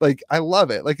 Like, I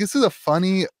love it. Like, this is a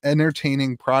funny,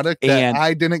 entertaining product that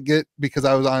I didn't get because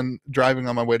I was driving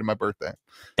on my way to my birthday.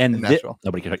 And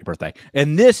nobody can hurt your birthday.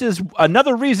 And this is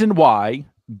another reason why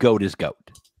GOAT is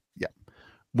GOAT. Yeah.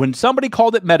 When somebody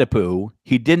called it Metapoo,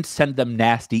 he didn't send them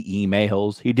nasty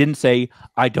emails. He didn't say,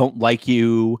 "I don't like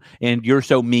you and you're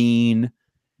so mean."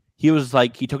 He was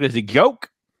like, he took it as a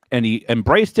joke and he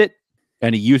embraced it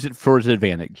and he used it for his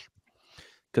advantage.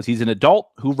 Because he's an adult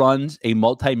who runs a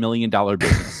multi-million-dollar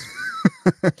business.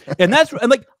 and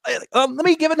let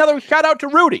me give another shout out to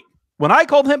Rudy. When I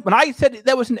called him, when I said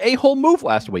that was an a-hole move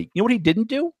last week, you know what he didn't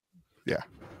do? Yeah.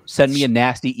 Send me a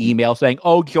nasty email saying,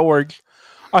 "Oh, George,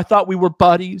 I thought we were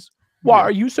buddies. Why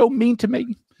are you so mean to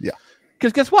me?" Yeah.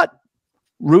 Because guess what?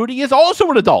 Rudy is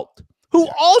also an adult who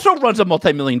also runs a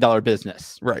multi-million-dollar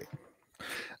business. Right.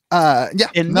 Yeah.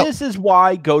 And this is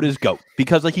why GOAT is GOAT.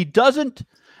 Because like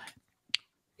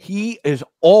he is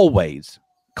always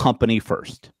company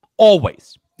first.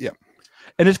 Always. Yeah.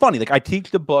 And it's funny. Like, I teach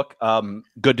the book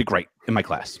Good to Great in my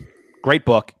class. Great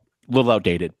book. A little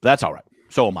outdated. But that's all right.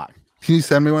 So am I. Can you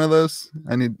send me one of those?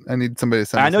 I need somebody to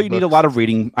send me. I know you need a lot of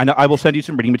reading. I will send you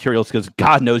some reading materials because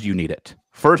God knows you need it.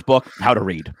 First book, How to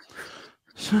Read.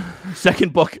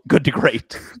 Second book, Good to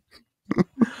Great.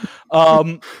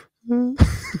 A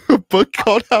book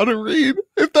called How to Read.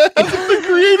 If that hasn't been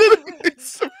created, it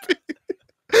needs to be.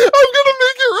 I'm gonna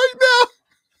make it right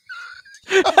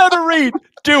now. How to Read.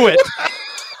 Do it.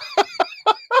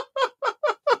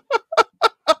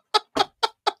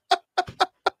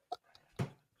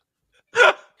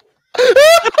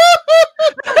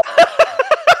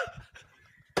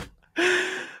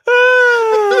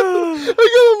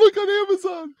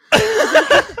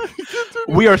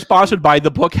 We are sponsored by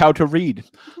the book How to Read.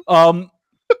 I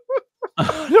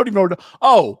don't even know.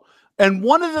 Oh, and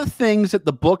one of the things that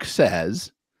the book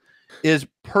says is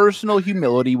personal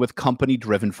humility with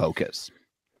company-driven focus.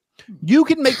 You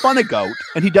can make fun of Goat,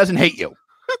 and he doesn't hate you.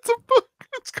 It's a book.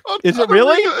 It's called. Is it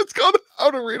really? It's called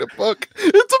How to Read a Book.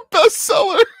 It's a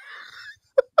bestseller.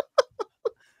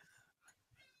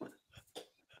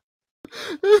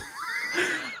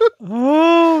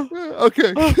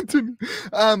 Okay, continue.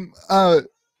 All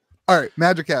right,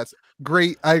 Magic Cats.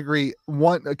 Great, I agree.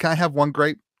 Can I have one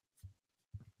gripe?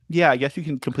 Yeah, I guess you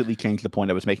can completely change the point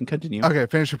I was making. Continue. Okay,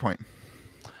 finish your point.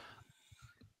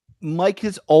 Mike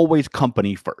is always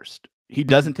company first. He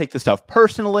doesn't take the stuff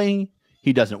personally.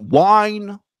 He doesn't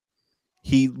whine.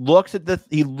 He looks at the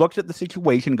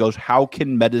situation and goes, how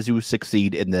can Metazoo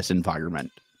succeed in this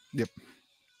environment? Yep.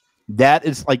 That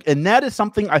is like, and that is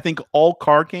something I think all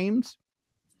card games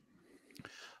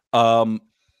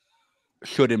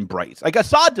should embrace. Like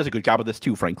Assad does a good job of this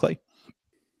too, frankly.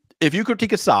 If you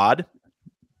critique Assad,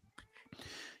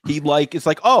 it's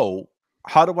like, oh,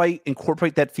 how do I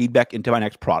incorporate that feedback into my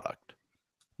next product?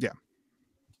 Yeah.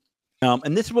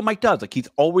 And this is what Mike does. Like, he's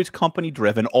always company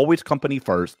driven, always company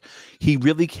first. He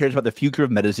really cares about the future of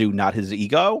Metazoo, not his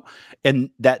ego. And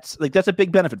that's a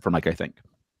big benefit for Mike, I think.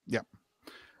 Yeah.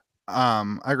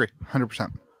 I agree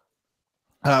 100%.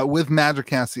 With Magic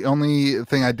Cast, the only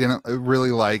thing I didn't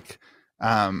really like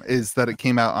is that it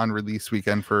came out on release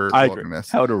weekend for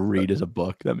Wilderness. How to Read is a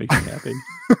book that makes me happy.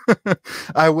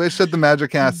 I wish that the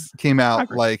Magic Cast came out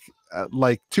like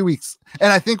 2 weeks.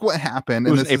 And I think what happened,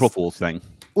 it was an April Fool's thing.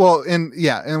 Well,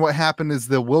 and what happened is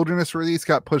the Wilderness release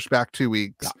got pushed back 2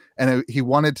 weeks, and he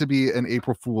wanted to be an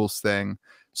April Fool's thing.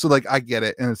 So like, I get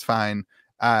it, and it's fine.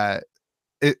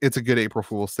 It's a good April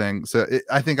Fool's thing. So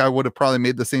I think I would have probably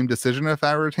made the same decision if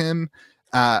I were him.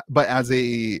 But as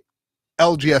a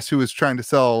LGS who is trying to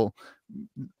sell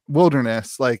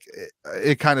Wilderness, like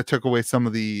it kind of took away some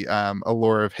of the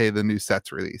allure of, hey, the new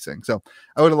set's releasing. So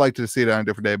I would have liked to see it on a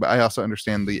different day, but I also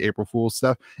understand the April Fool's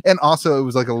stuff. And also it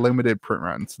was like a limited print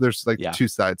run. So there's like two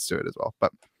sides to it as well.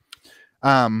 But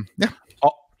yeah.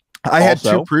 I had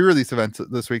 2 pre-release events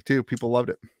this week too. People loved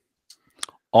it.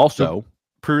 Also,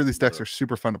 pre-release decks are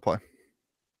super fun to play.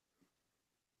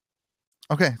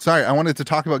 Okay, sorry. I wanted to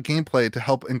talk about gameplay to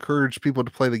help encourage people to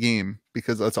play the game,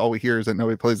 because that's all we hear is that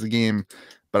nobody plays the game.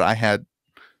 But I had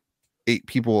 8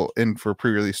 people in for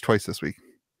pre-release twice this week.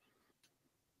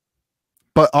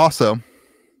 But also,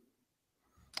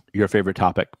 your favorite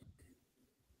topic.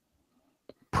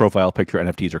 Profile picture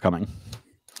NFTs are coming.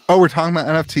 Oh, we're talking about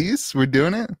NFTs? We're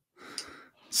doing it?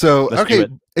 So okay,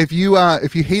 if you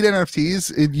hate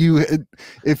NFTs, if you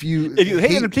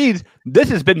hate NFTs, this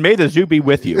has been Metazoo be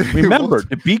with you. Remember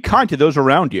to be kind to those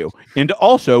around you, and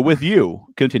also with you.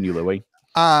 Continue, Louis.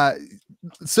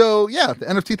 So yeah, the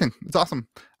NFT thing, it's awesome.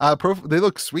 They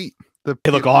look sweet.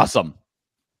 They look awesome.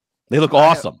 They look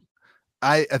awesome.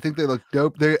 I think they look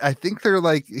dope. I think they're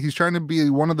like, he's trying to be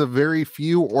one of the very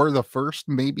few or the first,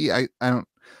 maybe. I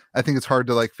think it's hard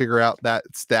to like figure out that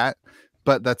stat.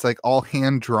 But that's like all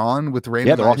hand drawn with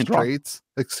randomized traits.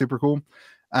 Like super cool.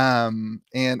 And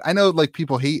I know like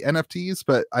people hate NFTs,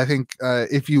 but I think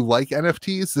if you like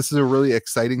NFTs, this is a really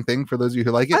exciting thing for those of you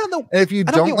who like it. I don't know. And if you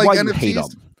don't like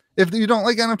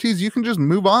NFTs, you can just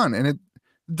move on. And it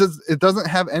doesn't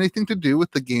have anything to do with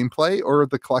the gameplay or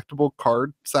the collectible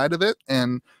card side of it.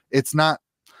 And it's not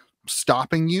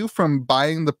stopping you from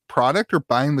buying the product or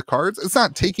buying the cards. It's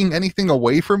not taking anything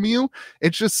away from you.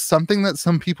 It's just something that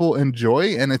some people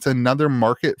enjoy, and it's another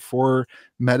market for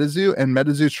Metazoo, and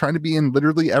Metazoo is trying to be in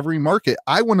literally every market.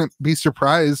 I wouldn't be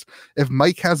surprised if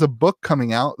Mike has a book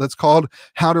coming out that's called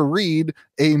How to Read,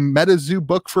 a Metazoo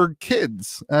book for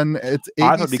kids, and it's ABCs.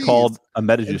 I would be called a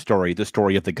Metazoo story, the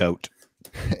story of the goat.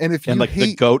 And if you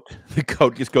the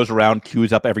goat just goes around,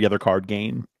 queues up every other card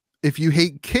game. If you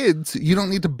hate kids, you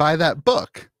don't need to buy that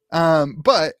book.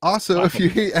 But also, if you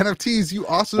hate NFTs, you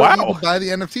also don't need to buy the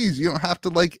NFTs. You don't have to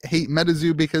like hate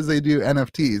Metazoo because they do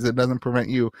NFTs. It doesn't prevent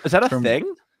you. Is that a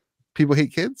thing? People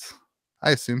hate kids?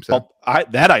 I assume so. Well,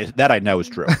 that I know is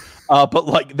true. But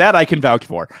like that I can vouch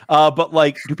for. But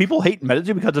like, do people hate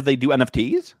Metazoo because if they do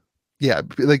NFTs? Yeah,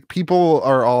 like people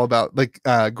are all about like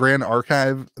Grand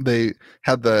Archive. They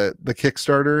had the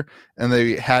Kickstarter and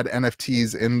they had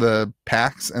NFTs in the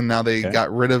packs, and now they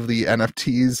got rid of the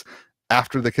NFTs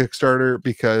after the Kickstarter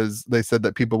because they said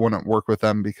that people wouldn't work with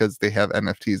them because they have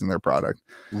NFTs in their product.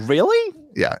 Really?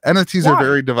 Yeah, NFTs are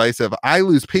very divisive. I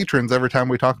lose patrons every time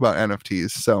we talk about NFTs.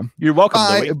 So you're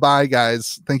welcome. Bye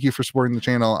guys. Thank you for supporting the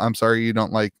channel. I'm sorry you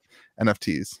don't like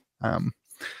NFTs.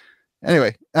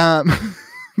 Anyway,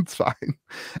 It's fine.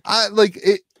 I like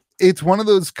it. It's one of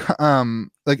those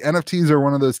like NFTs are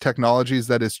one of those technologies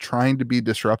that is trying to be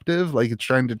disruptive. Like it's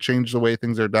trying to change the way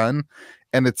things are done,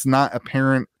 and it's not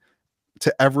apparent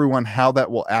to everyone how that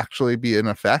will actually be in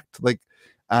effect. Like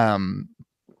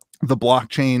the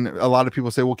blockchain, a lot of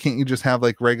people say, well, can't you just have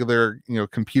like regular,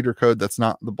 computer code that's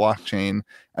not the blockchain?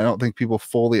 I don't think people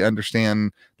fully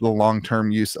understand the long-term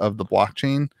use of the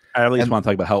blockchain. I at least want to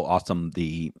talk about how awesome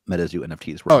the Metazoo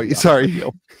NFTs were. Oh, sorry.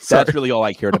 That's really all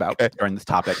I cared about during this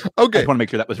topic. Okay. I just want to make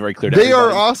sure that was very clear to They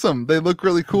everybody. are awesome. They look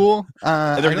really cool.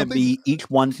 They're going to be, each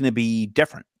one's going to be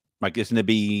different. Like it's going to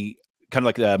be kind of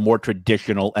like a more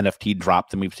traditional NFT drop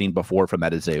than we've seen before from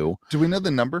Metazoo. Do we know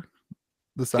the number?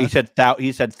 The size?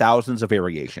 He said thousands of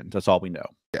variations. That's all we know.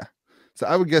 Yeah. So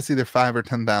I would guess either 5 or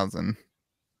 10,000.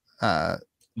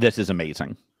 This is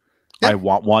amazing. Yeah. I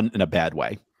want one in a bad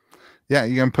way. Yeah,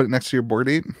 you gonna put it next to your board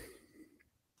ape?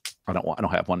 I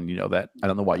don't have one. You know that. I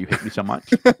don't know why you hate me so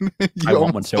much. I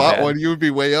want one so bad. One. You would be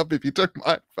way up if you took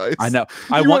my advice. I know.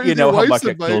 I want you to know how much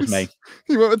it kills me.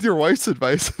 You went with your wife's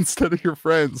advice instead of your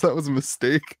friends. That was a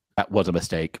mistake. That was a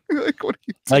mistake. Like what are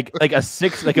you doing? like a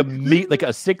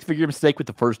 6-figure mistake with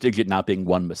the first digit not being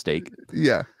one mistake.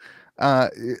 Yeah.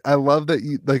 I love that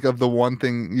you like of the one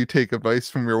thing you take advice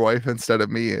from your wife instead of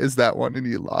me is that one, and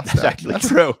you lost. That's actually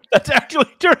true. That's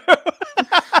actually true.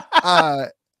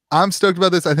 I'm stoked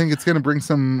about this. I think it's going to bring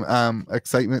some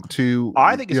excitement to.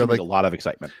 I think it's going to bring a lot of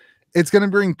excitement. It's going to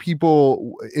bring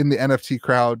people in the NFT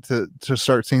crowd to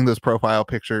start seeing those profile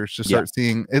pictures, to start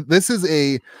seeing it. This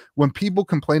is when people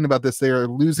complain about this, they are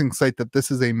losing sight that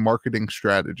this is a marketing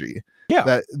strategy. Yeah.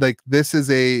 That like this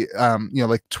is a,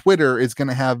 like Twitter is going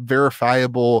to have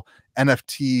verifiable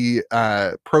NFT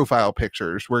profile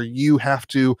pictures where you have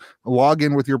to log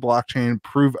in with your blockchain,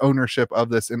 prove ownership of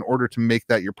this in order to make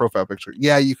that your profile picture.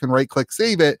 Yeah, you can right click,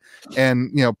 save it,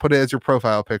 and put it as your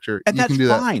profile picture. And you that's can do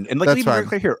fine. That. And like that's leave it very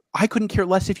clear here. I couldn't care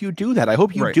less if you do that. I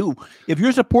hope you do. If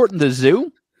you're supporting the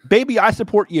zoo, baby, I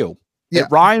support you. Yeah. It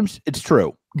rhymes. It's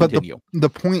true. Continue. But the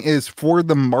point is, for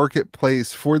the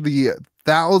marketplace, for the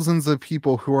thousands of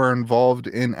people who are involved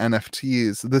in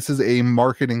NFTs, this is a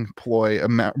marketing ploy, a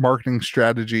marketing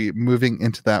strategy moving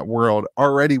into that world.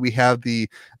 Already we have the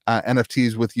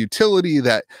NFTs with utility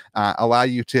that allow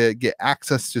you to get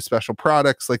access to special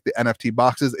products like the NFT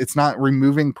boxes. It's not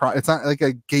removing it's not like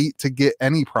a gate to get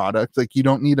any product. Like you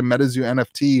don't need a Metazoo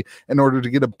NFT in order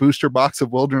to get a booster box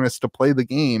of Wilderness to play the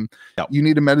game. No. You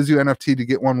need a Metazoo NFT to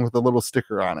get one with a little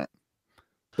sticker on it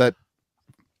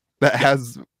that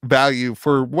has value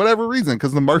for whatever reason,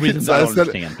 because the market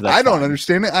I don't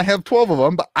understand it. I have 12 of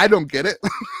them, but I don't get it.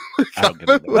 I don't get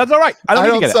it. That's all right. I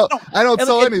don't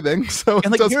sell anything. So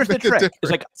and like, here's the trick.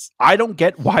 It's like, I don't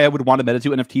get why I would want a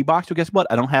Metazoo NFT box. So guess what?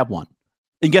 I don't have one.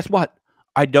 And guess what?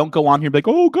 I don't go on here and be like,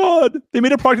 oh God, they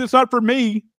made a product that's not for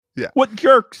me. Yeah. What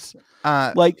jerks?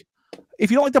 Like, if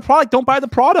you don't like the product, don't buy the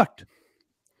product.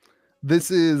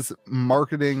 This is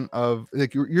marketing of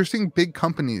like you're seeing big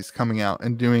companies coming out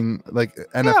and doing like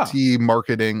NFT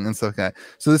marketing and stuff like that.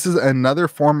 So this is another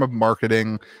form of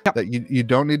marketing that you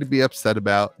don't need to be upset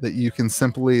about, that you can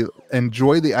simply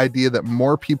enjoy the idea that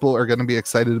more people are going to be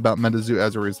excited about Metazoo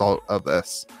as a result of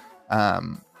this.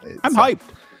 I'm hyped.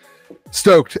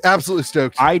 Stoked. Absolutely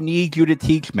stoked. I need you to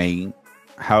teach me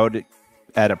how to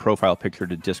add a profile picture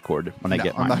to Discord when I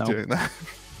get mine. I'm not doing that.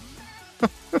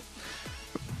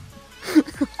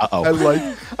 Uh-oh.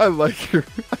 I like your.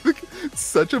 I think it's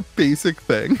such a basic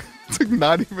thing. It's like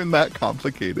not even that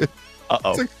complicated.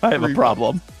 Uh-oh. Like I have a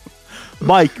problem.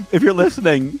 Mike, if you're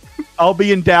listening, I'll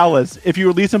be in Dallas. If you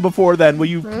release them before then, will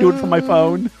you do it from my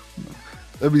phone?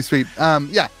 That'd be sweet.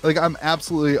 Yeah, like I'm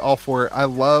absolutely all for it. I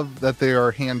love that they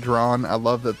are hand drawn. I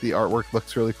love that the artwork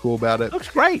looks really cool about it. Looks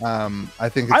great. I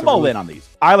think I'm all in on these.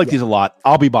 I like these a lot.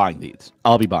 I'll be buying these.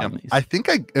 These. I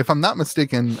think if I'm not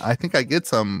mistaken, I think I get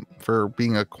some for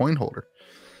being a coin holder.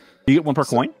 You get one per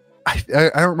coin? I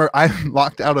don't remember. I'm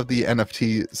locked out of the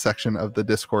NFT section of the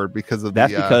Discord because of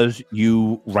because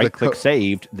you right-click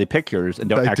saved the pictures and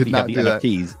don't actually have the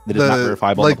NFTs. That is not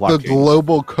verifiable on the blockchain. The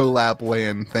global collab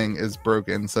land thing is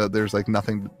broken, so there's like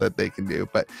nothing that they can do.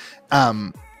 But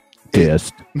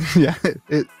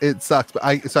it sucks. But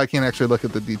I can't actually look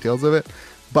at the details of it.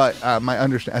 But my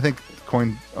understanding, I think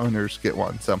coin owners get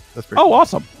one, so that's pretty. Oh,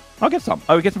 awesome! I'll get some.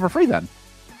 I would get them for free then.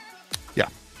 Yeah.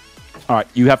 All right,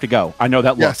 you have to go. I know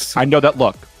that look. Yes. I know that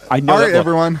look. I know. All right,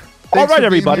 everyone. All right,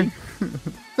 everybody.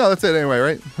 No, that's it anyway,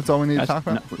 right? That's all we need to talk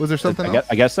about. No, was there something else?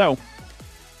 I guess so.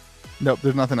 Nope,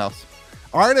 there's nothing else.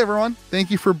 All right, everyone.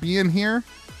 Thank you for being here.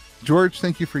 George,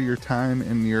 thank you for your time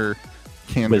and your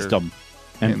candor. Wisdom.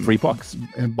 And free books.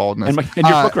 And baldness. And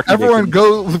your book everyone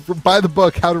go buy the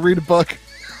book, How to Read a Book.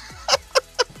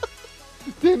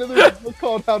 Dana, there's a book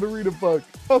called How to Read a Book.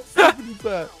 How stupid is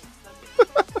that?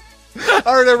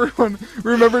 All right, everyone.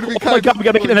 Remember to be kind. Oh my God, we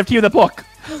gotta make an NFT of the book.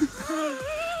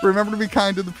 Remember to be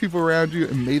kind to the people around you,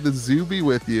 and may the zoo be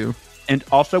with you. And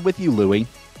also with you, Louie.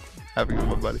 Have a good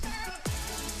one, buddy.